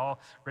book. It was all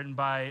written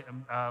by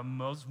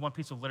Moses, one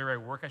piece of literary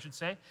work, I should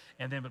say.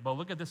 And then, but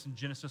look at this in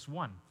Genesis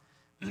 1.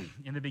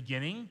 In the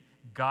beginning,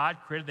 God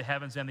created the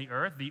heavens and the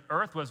earth. The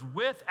earth was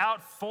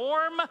without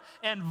form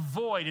and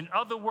void. In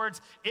other words,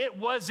 it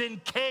was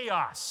in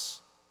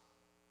chaos.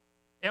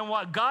 And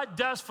what God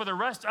does for the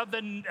rest of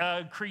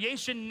the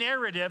creation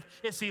narrative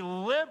is he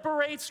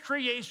liberates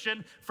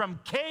creation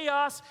from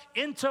chaos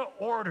into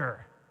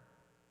order.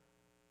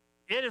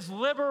 It is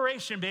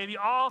liberation, baby,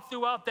 all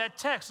throughout that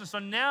text. And so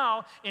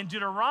now in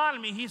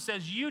Deuteronomy, he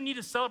says, you need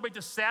to celebrate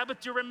the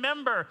Sabbath to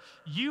remember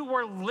you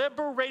were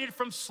liberated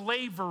from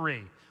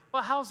slavery.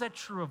 Well, how is that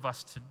true of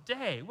us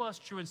today? Well, it's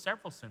true in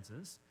several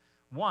senses.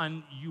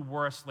 One, you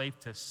were a slave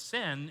to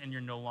sin, and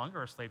you're no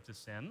longer a slave to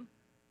sin.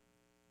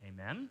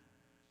 Amen.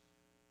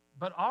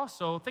 But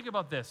also, think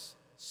about this.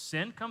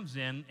 Sin comes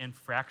in and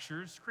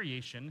fractures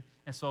creation,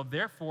 and so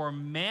therefore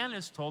man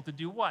is told to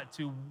do what?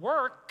 To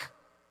work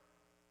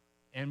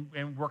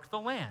and work the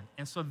land.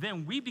 And so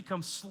then we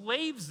become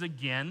slaves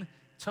again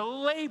to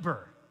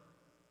labor.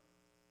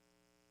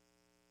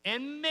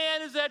 And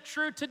man, is that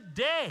true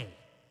today?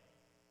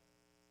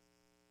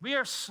 We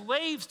are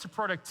slaves to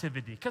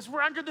productivity because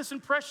we're under this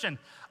impression,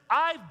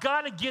 I've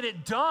got to get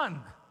it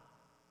done.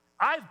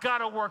 I've got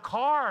to work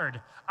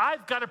hard.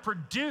 I've got to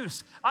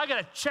produce. I got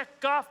to check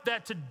off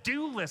that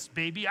to-do list,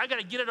 baby. I got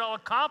to get it all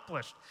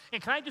accomplished.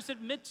 And can I just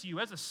admit to you,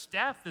 as a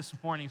staff this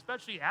morning,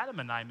 especially Adam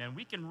and I, man,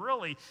 we can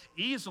really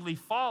easily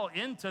fall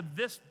into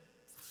this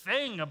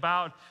thing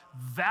about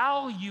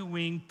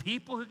valuing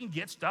people who can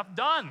get stuff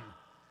done.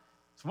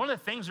 It's one of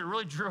the things that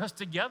really drew us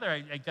together,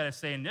 I got to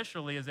say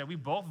initially, is that we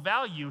both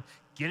value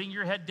getting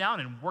your head down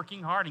and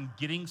working hard and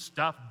getting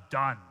stuff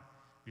done.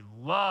 We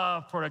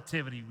love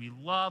productivity. We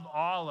love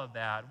all of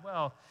that.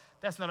 Well,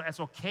 it's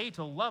okay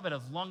to love it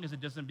as long as it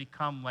doesn't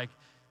become like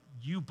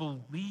you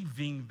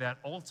believing that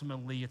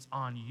ultimately it's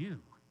on you.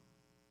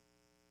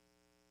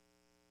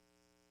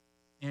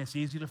 And it's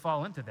easy to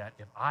fall into that.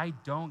 If I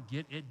don't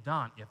get it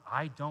done, if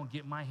I don't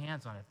get my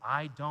hands on it,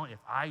 if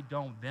I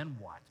don't, then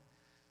what?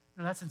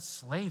 No, that's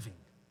enslaving.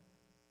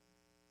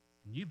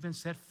 And you've been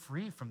set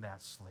free from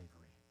that slavery.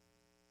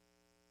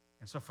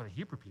 And so for the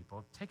Hebrew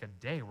people, take a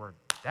day where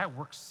that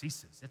work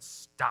ceases. It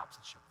stops.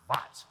 It's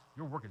Shabbat.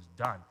 Your work is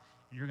done.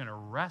 And you're going to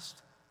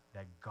rest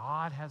that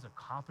God has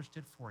accomplished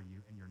it for you,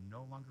 and you're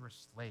no longer a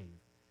slave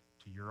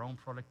to your own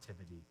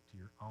productivity, to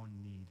your own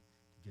need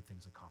to get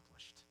things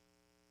accomplished.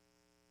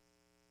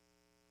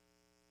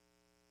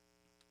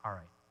 All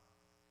right.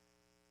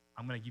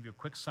 I'm going to give you a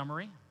quick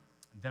summary.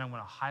 Then I'm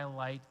going to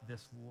highlight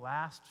this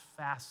last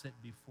facet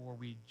before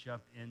we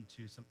jump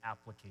into some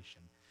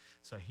application.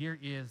 So here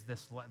is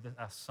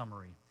a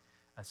summary.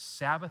 A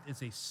Sabbath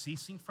is a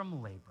ceasing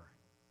from labor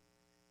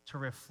to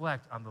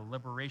reflect on the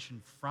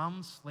liberation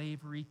from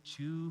slavery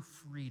to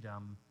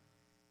freedom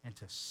and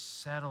to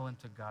settle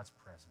into God's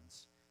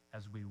presence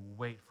as we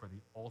wait for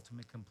the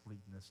ultimate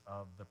completeness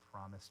of the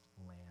promised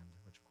land,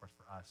 which of course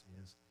for us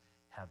is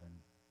heaven.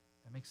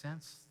 That makes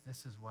sense?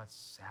 This is what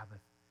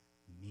Sabbath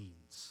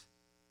means.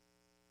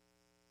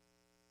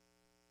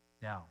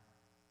 Now,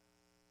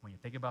 when you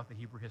think about the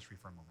Hebrew history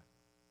for a moment,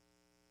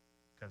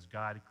 because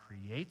God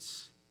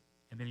creates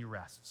and then he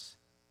rests,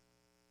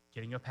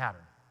 getting a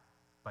pattern.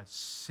 But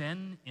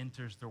sin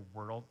enters the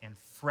world and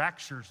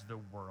fractures the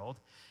world.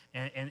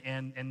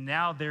 And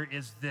now there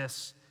is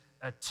this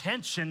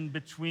tension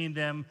between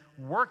them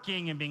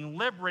working and being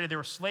liberated. They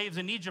were slaves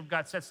in Egypt.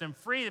 God sets them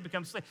free. They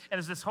become slaves. And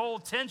there's this whole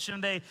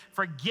tension. They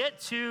forget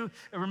to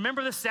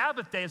remember the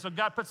Sabbath day. So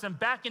God puts them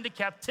back into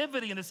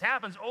captivity. And this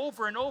happens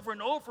over and over and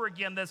over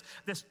again. This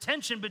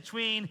tension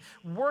between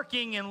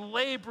working and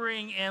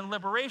laboring and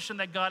liberation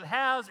that God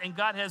has. And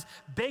God has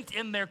baked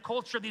in their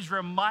culture these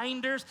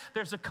reminders.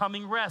 There's a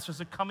coming rest.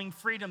 There's a coming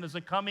freedom. There's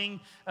a coming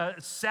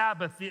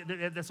Sabbath.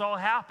 That's all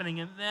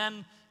happening. And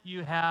then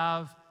you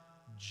have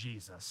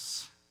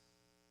Jesus.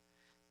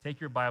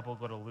 Take your Bible,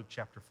 go to Luke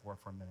chapter 4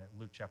 for a minute.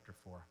 Luke chapter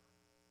 4.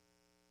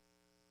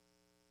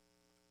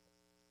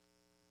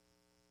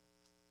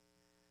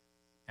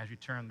 As you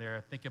turn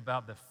there, think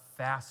about the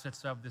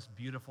facets of this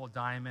beautiful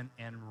diamond,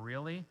 and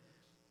really,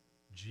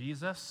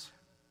 Jesus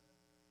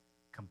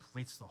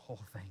completes the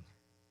whole thing,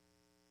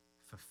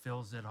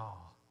 fulfills it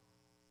all,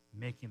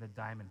 making the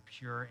diamond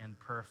pure and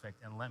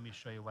perfect. And let me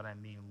show you what I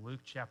mean.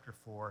 Luke chapter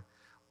 4.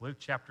 Luke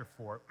chapter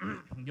 4.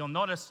 You'll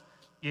notice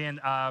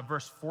in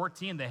verse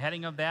 14, the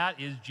heading of that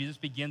is Jesus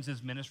begins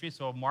his ministry.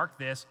 So mark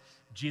this.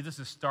 Jesus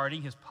is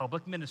starting his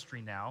public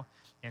ministry now.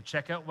 And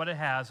check out what it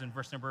has in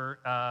verse number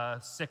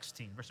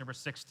 16. Verse number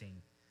 16.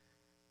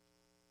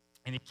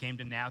 And he came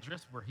to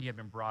Nazareth where he had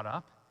been brought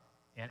up.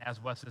 And as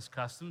was his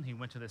custom, he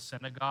went to the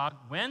synagogue.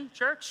 When,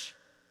 church?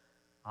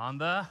 On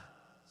the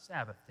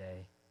Sabbath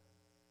day.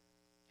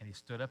 And he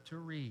stood up to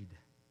read.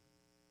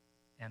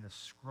 And the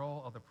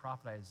scroll of the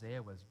prophet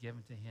Isaiah was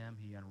given to him.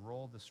 He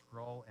unrolled the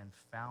scroll and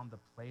found the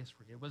place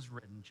where it was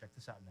written. Check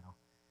this out now.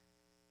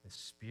 The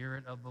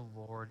Spirit of the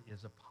Lord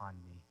is upon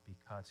me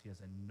because he has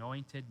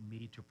anointed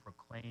me to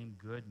proclaim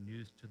good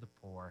news to the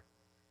poor.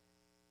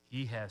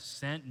 He has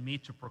sent me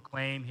to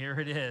proclaim, here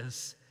it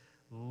is,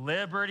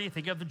 liberty.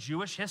 Think of the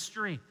Jewish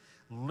history.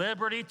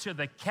 Liberty to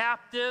the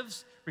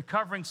captives,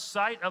 recovering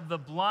sight of the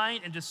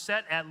blind, and to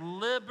set at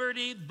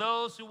liberty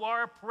those who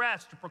are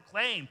oppressed, to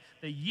proclaim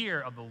the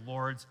year of the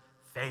Lord's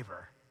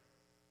favor.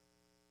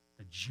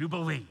 The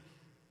Jubilee,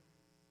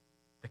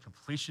 the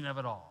completion of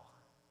it all.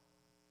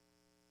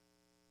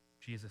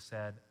 Jesus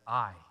said,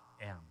 I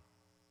am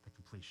the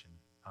completion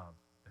of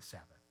the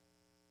Sabbath.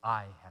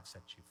 I have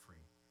set you free.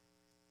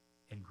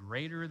 And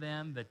greater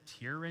than the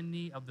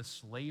tyranny of the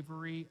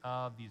slavery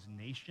of these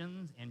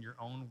nations and your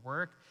own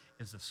work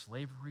is the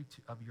slavery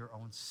of your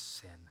own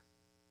sin.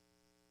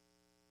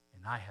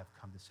 And I have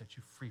come to set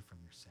you free from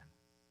your sin.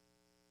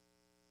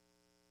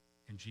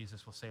 And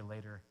Jesus will say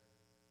later,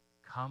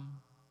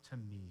 come to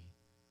me,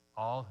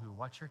 all who,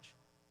 what, church?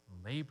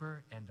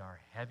 Labor and are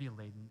heavy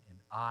laden, and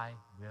I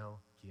will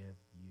give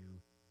you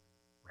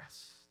rest.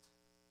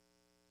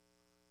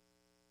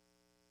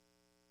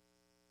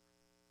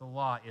 The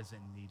law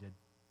isn't needed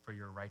for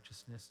your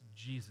righteousness.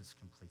 Jesus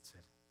completes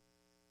it.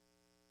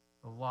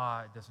 The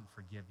law doesn't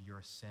forgive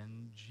your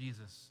sin.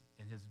 Jesus,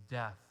 in his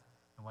death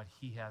and what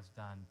he has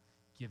done,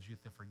 gives you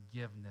the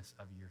forgiveness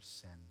of your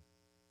sin.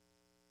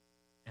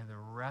 And the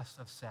rest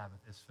of Sabbath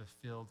is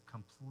fulfilled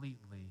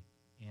completely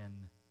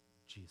in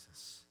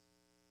Jesus.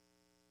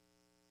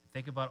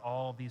 Think about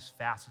all these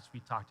facets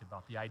we talked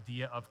about. The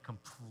idea of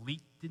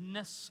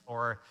completeness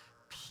or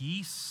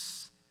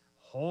peace,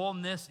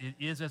 wholeness, it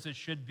is as it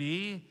should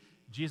be.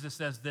 Jesus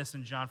says this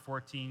in John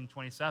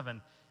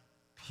 14:27.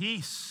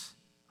 Peace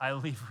I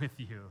leave with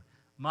you.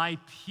 My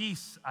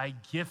peace I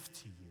give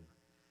to you.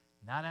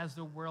 Not as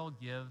the world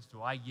gives,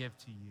 do I give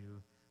to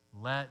you.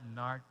 Let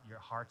not your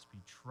hearts be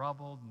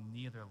troubled,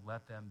 neither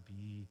let them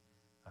be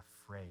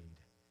afraid.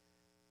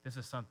 This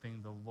is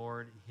something the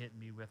Lord hit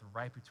me with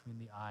right between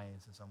the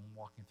eyes as I'm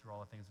walking through all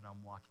the things that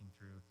I'm walking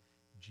through.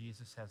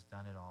 Jesus has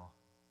done it all.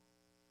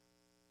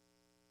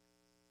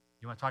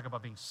 You want to talk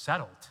about being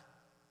settled?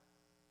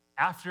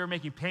 After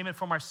making payment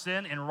for our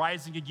sin and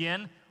rising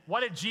again,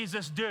 what did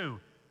Jesus do?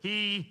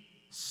 He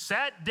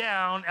sat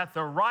down at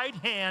the right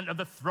hand of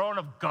the throne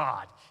of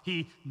God.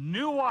 He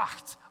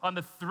nuacht on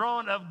the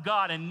throne of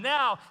God, and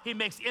now he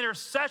makes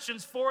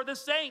intercessions for the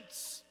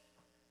saints.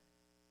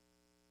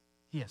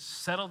 He has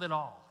settled it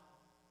all.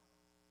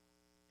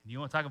 And you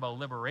want to talk about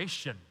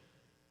liberation?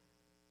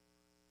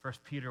 1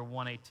 Peter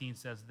 1:18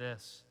 says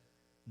this,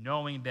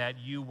 knowing that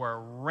you were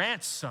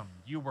ransomed,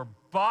 you were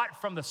bought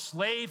from the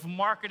slave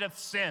market of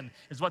sin,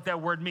 is what that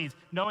word means.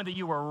 Knowing that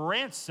you were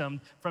ransomed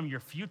from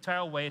your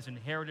futile ways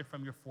inherited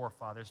from your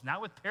forefathers,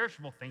 not with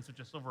perishable things such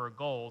as silver or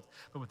gold,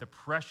 but with the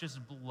precious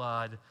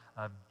blood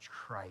of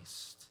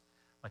Christ,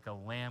 like a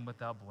lamb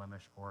without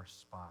blemish or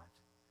spot.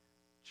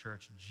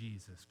 Church,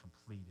 Jesus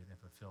completed and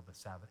fulfilled the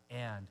Sabbath,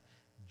 and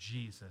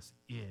Jesus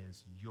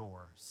is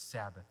your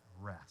Sabbath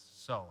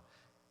rest. So,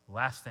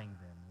 last thing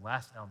then,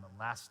 last element,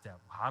 last step.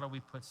 How do we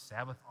put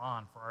Sabbath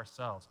on for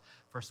ourselves?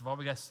 First of all,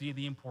 we got to see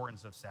the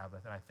importance of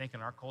Sabbath. And I think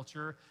in our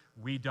culture,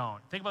 we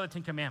don't. Think about the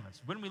Ten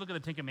Commandments. Wouldn't we look at the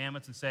Ten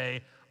Commandments and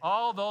say,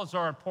 all those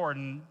are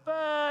important,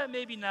 but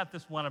maybe not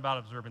this one about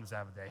observing the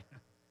Sabbath day.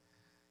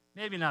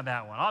 Maybe not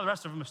that one. All the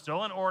rest of them are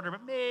still in order,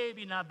 but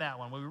maybe not that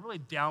one. Well, we really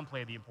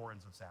downplay the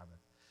importance of Sabbath.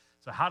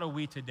 So how do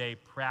we today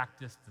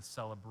practice the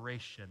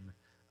celebration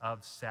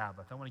of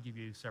Sabbath? I want to give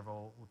you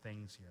several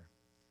things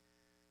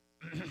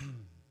here.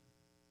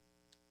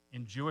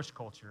 In Jewish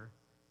culture,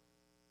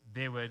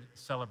 they would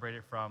celebrate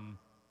it from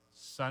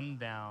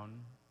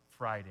sundown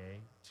Friday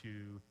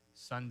to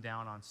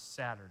sundown on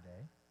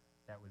Saturday.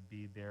 That would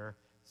be their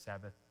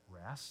Sabbath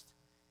rest.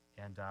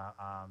 And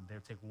they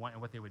would take one,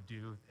 and what they would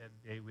do,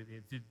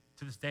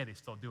 to this day they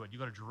still do it. You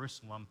go to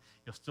Jerusalem,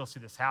 you'll still see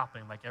this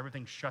happening. Like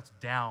everything shuts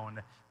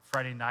down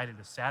Friday night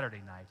into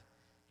Saturday night.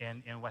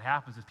 And what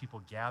happens is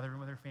people gather in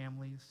with their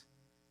families.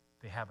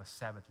 They have a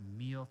Sabbath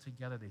meal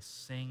together. They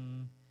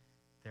sing.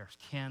 There's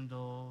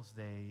candles.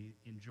 They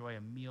enjoy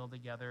a meal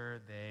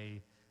together.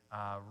 They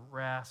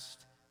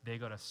rest. They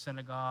go to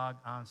synagogue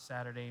on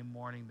Saturday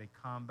morning. They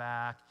come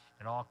back.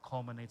 It all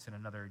culminates in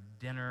another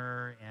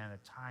dinner and a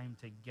time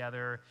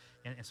together.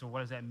 And so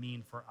what does that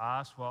mean for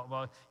us?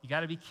 Well, you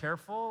got to be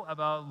careful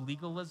about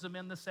legalism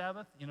in the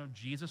Sabbath. You know,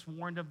 Jesus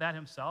warned of that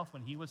himself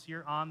when he was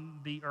here on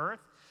the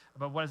earth.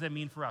 But what does that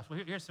mean for us? Well,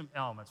 here's some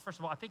elements. First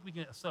of all, I think we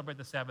can celebrate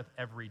the Sabbath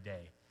every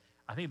day.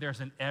 I think there's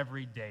an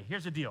every day.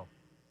 Here's the deal.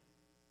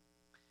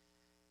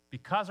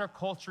 Because our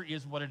culture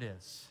is what it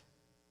is,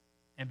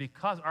 and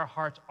because our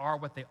hearts are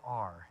what they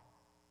are,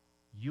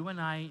 you and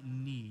I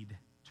need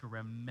to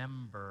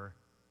remember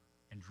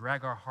and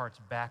drag our hearts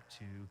back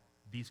to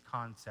these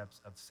concepts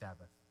of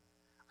Sabbath.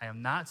 I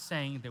am not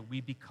saying that we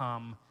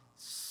become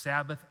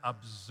Sabbath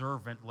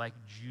observant like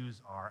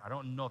Jews are. I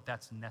don't know if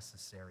that's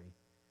necessary.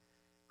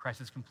 Christ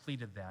has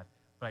completed that.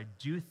 But I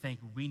do think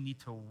we need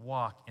to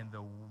walk in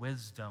the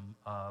wisdom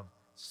of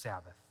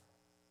Sabbath.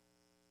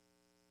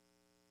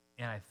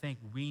 And I think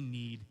we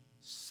need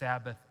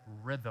Sabbath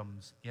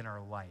rhythms in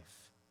our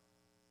life.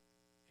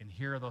 And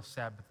here are those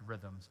Sabbath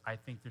rhythms. I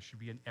think there should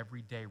be an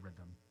everyday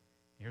rhythm.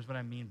 Here's what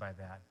I mean by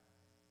that.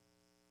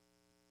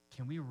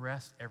 Can we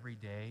rest every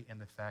day in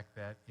the fact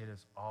that it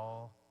is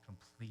all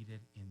completed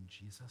in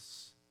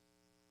Jesus?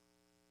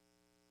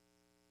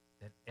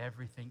 That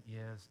everything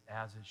is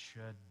as it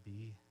should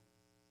be?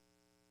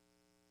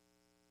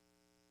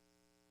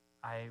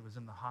 I was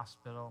in the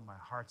hospital, my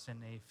heart's in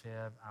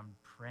AFib, I'm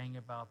praying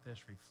about this,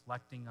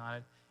 reflecting on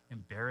it,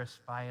 embarrassed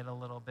by it a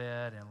little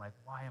bit, and like,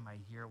 why am I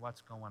here? What's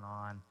going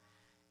on?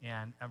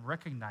 And I'm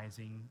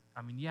recognizing,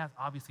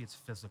 obviously it's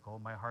physical,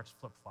 my heart's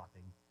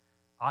flip-flopping.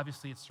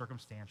 Obviously it's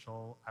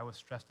circumstantial, I was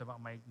stressed about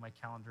my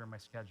calendar and my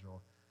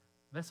schedule,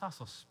 but it's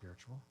also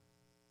spiritual.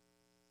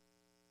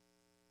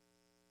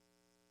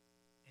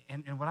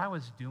 And what I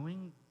was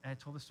doing, and I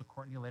told this to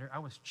Courtney later, I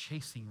was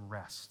chasing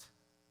rest.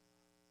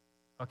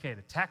 Okay,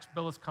 the tax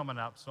bill is coming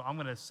up, so I'm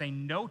going to say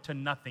no to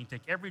nothing,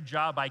 take every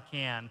job I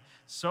can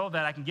so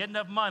that I can get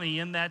enough money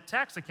in that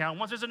tax account.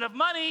 Once there's enough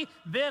money,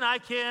 then I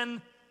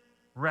can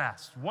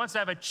rest. Once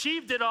I've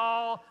achieved it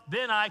all,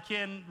 then I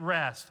can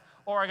rest.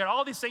 Or I got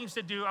all these things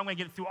to do, I'm going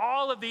to get through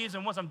all of these,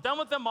 and once I'm done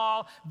with them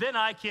all, then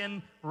I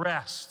can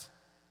rest.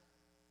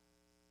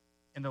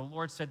 And the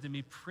Lord said to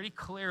me pretty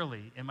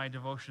clearly in my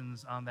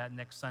devotions on that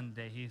next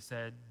Sunday, he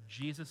said,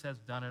 Jesus has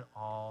done it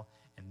all,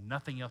 and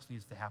nothing else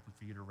needs to happen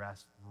for you to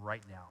rest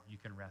right now. You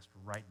can rest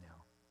right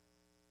now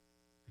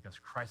because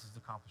Christ has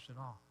accomplished it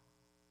all.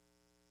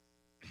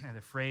 And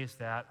the phrase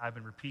that I've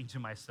been repeating to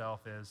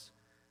myself is,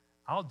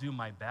 I'll do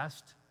my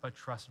best, but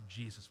trust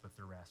Jesus with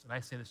the rest. And I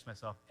say this to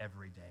myself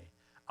every day.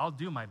 I'll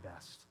do my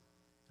best,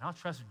 and I'll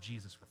trust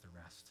Jesus with the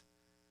rest.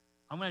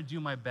 I'm going to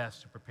do my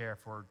best to prepare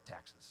for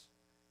taxes.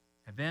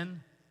 And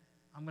then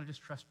I'm going to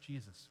just trust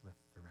Jesus with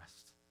the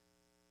rest.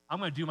 I'm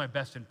going to do my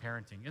best in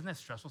parenting. Isn't that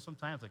stressful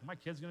sometimes? Like, my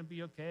kid's going to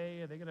be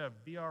okay? Are they going to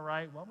be all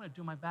right? Well, I'm going to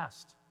do my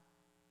best.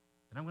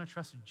 And I'm going to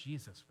trust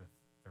Jesus with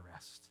the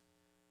rest.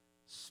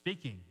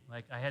 Speaking,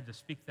 like I had to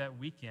speak that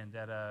weekend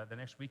the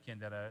next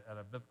weekend at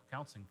a biblical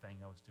counseling thing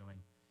I was doing.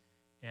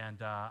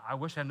 And I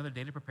wish I had another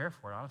day to prepare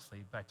for it,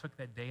 honestly, but I took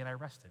that day and I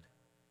rested.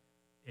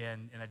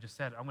 And I just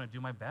said, I'm going to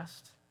do my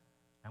best.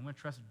 I'm going to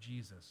trust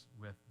Jesus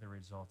with the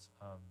results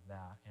of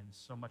that. And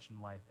so much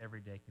in life,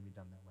 every day can be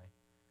done that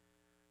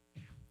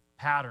way.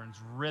 Patterns,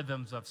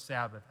 rhythms of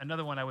Sabbath.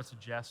 Another one I would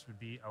suggest would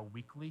be a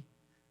weekly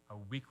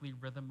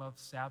rhythm of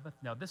Sabbath.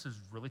 Now, this is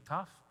really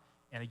tough.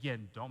 And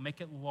again, don't make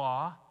it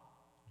law.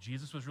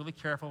 Jesus was really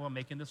careful about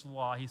making this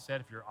law. He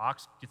said, if your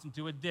ox gets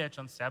into a ditch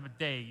on Sabbath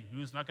day,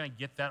 who's not going to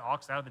get that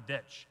ox out of the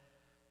ditch?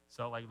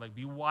 So like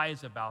be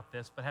wise about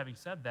this. But having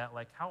said that,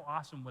 like how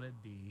awesome would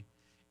it be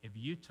if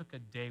you took a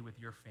day with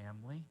your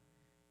family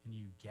and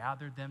you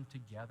gathered them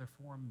together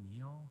for a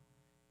meal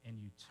and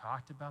you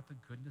talked about the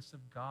goodness of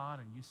God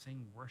and you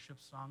sing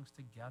worship songs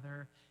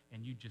together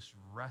and you just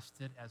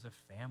rested as a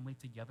family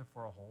together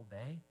for a whole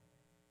day?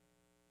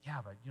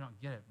 Yeah, but you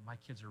don't get it. My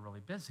kids are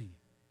really busy.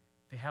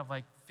 They have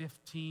like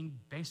 15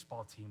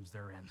 baseball teams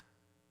they're in.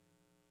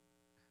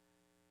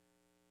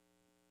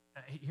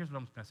 Here's what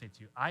I'm going to say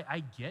to you.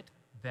 I get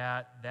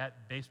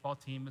that baseball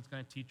team is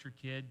going to teach your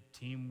kid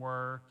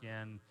teamwork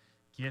and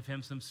give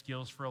him some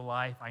skills for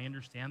life. I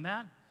understand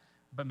that.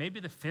 But maybe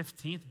the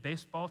 15th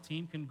baseball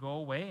team can go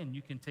away and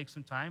you can take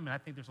some time. And I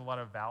think there's a lot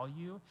of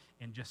value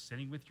in just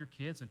sitting with your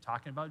kids and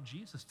talking about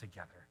Jesus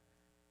together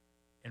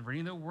and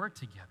reading the Word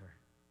together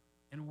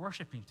and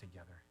worshiping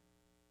together.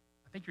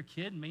 I think your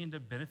kid may end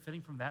up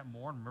benefiting from that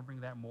more and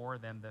remembering that more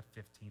than the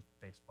 15th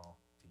baseball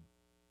team.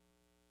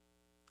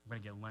 I'm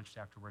going to get lunched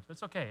afterwards, but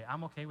it's okay.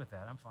 I'm okay with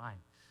that. I'm fine.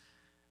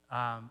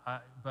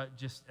 But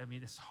just, I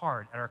mean, it's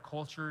hard. And our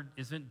culture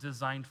isn't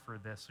designed for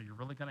this, so you're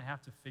really going to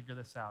have to figure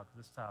this out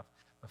because it's tough.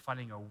 But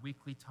finding a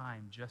weekly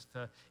time just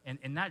to, and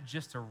not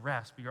just to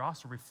rest, but you're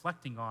also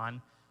reflecting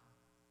on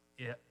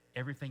it,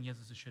 everything is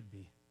as it should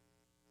be.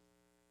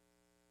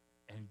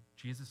 And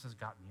Jesus has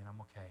got me, and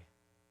I'm okay.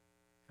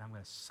 And I'm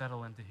going to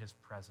settle into his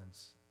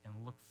presence and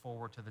look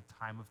forward to the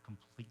time of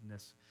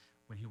completeness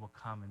when he will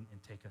come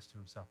and take us to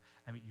himself.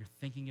 I mean, you're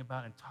thinking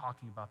about and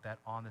talking about that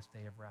on this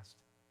day of rest.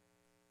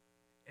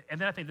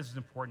 And then I think this is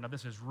important. Now,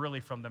 this is really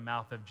from the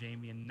mouth of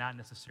Jamie and not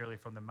necessarily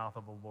from the mouth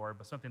of the Lord,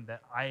 but something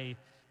that I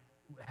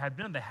had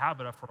been in the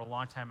habit of for a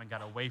long time and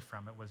got away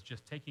from. It was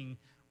just taking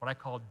what I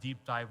call deep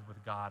dive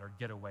with God or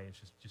getaway.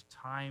 It's just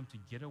time to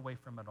get away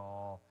from it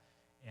all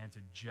and to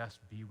just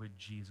be with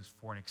Jesus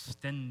for an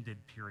extended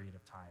period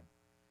of time.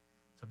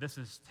 So this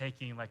is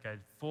taking like a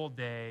full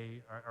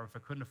day, or if I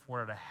couldn't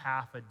afford it, a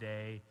half a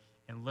day,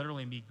 and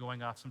literally me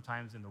going off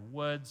sometimes in the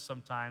woods,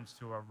 sometimes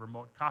to a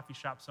remote coffee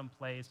shop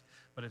someplace,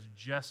 but it's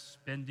just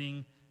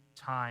spending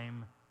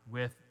time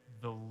with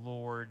the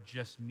Lord,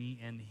 just me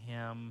and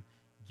him,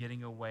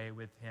 getting away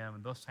with him.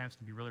 And those times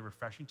can be really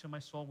refreshing to my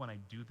soul when I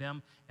do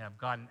them, and I've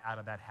gotten out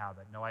of that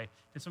habit. Now, I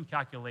did some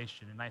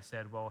calculation, and I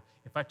said, well,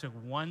 if I took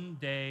one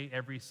day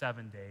every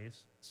 7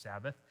 days,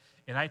 Sabbath,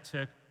 and I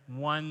took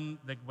one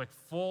like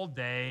full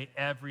day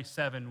every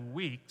 7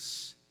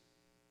 weeks,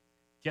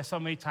 guess how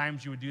many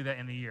times you would do that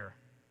in a year?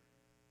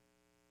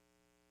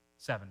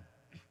 7.42,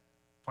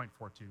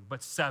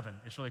 but 7.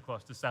 It's really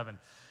close to 7.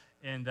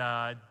 And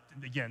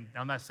again,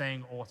 I'm not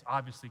saying, oh, it's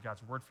obviously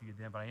God's word for you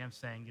then, but I am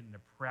saying get in the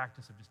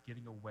practice of just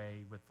getting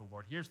away with the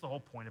Lord. Here's the whole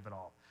point of it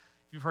all.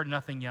 If you've heard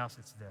nothing else,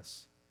 it's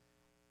this.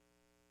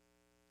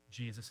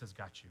 Jesus has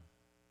got you.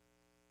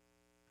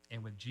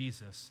 And with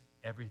Jesus,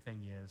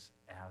 everything is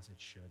as it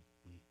should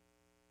be.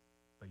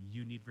 But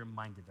you need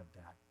reminded of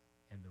that.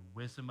 And the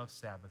wisdom of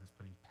Sabbath is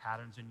putting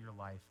patterns in your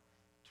life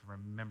to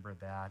remember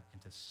that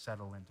and to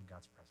settle into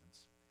God's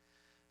presence.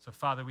 So,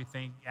 Father, we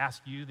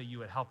ask you that you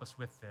would help us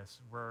with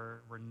this.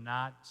 We're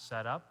not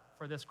set up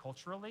for this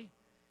culturally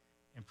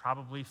and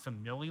probably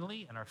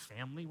familially in our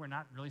family. We're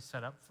not really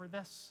set up for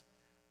this.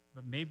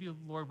 But maybe,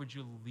 Lord, would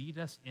you lead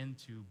us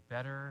into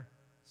better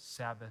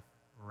Sabbath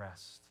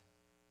rest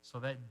so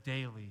that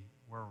daily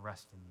we're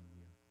resting in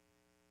you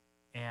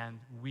and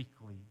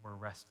weekly we're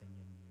resting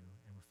in you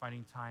and we're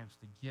finding times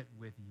to get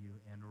with you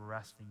and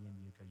resting in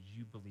you because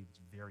you believe it's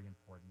very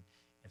important.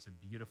 It's a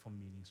beautiful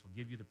meeting, so we'll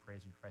give you the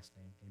praise in Christ's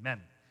name.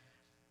 Amen.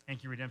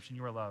 Thank you, Redemption.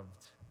 You are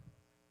loved.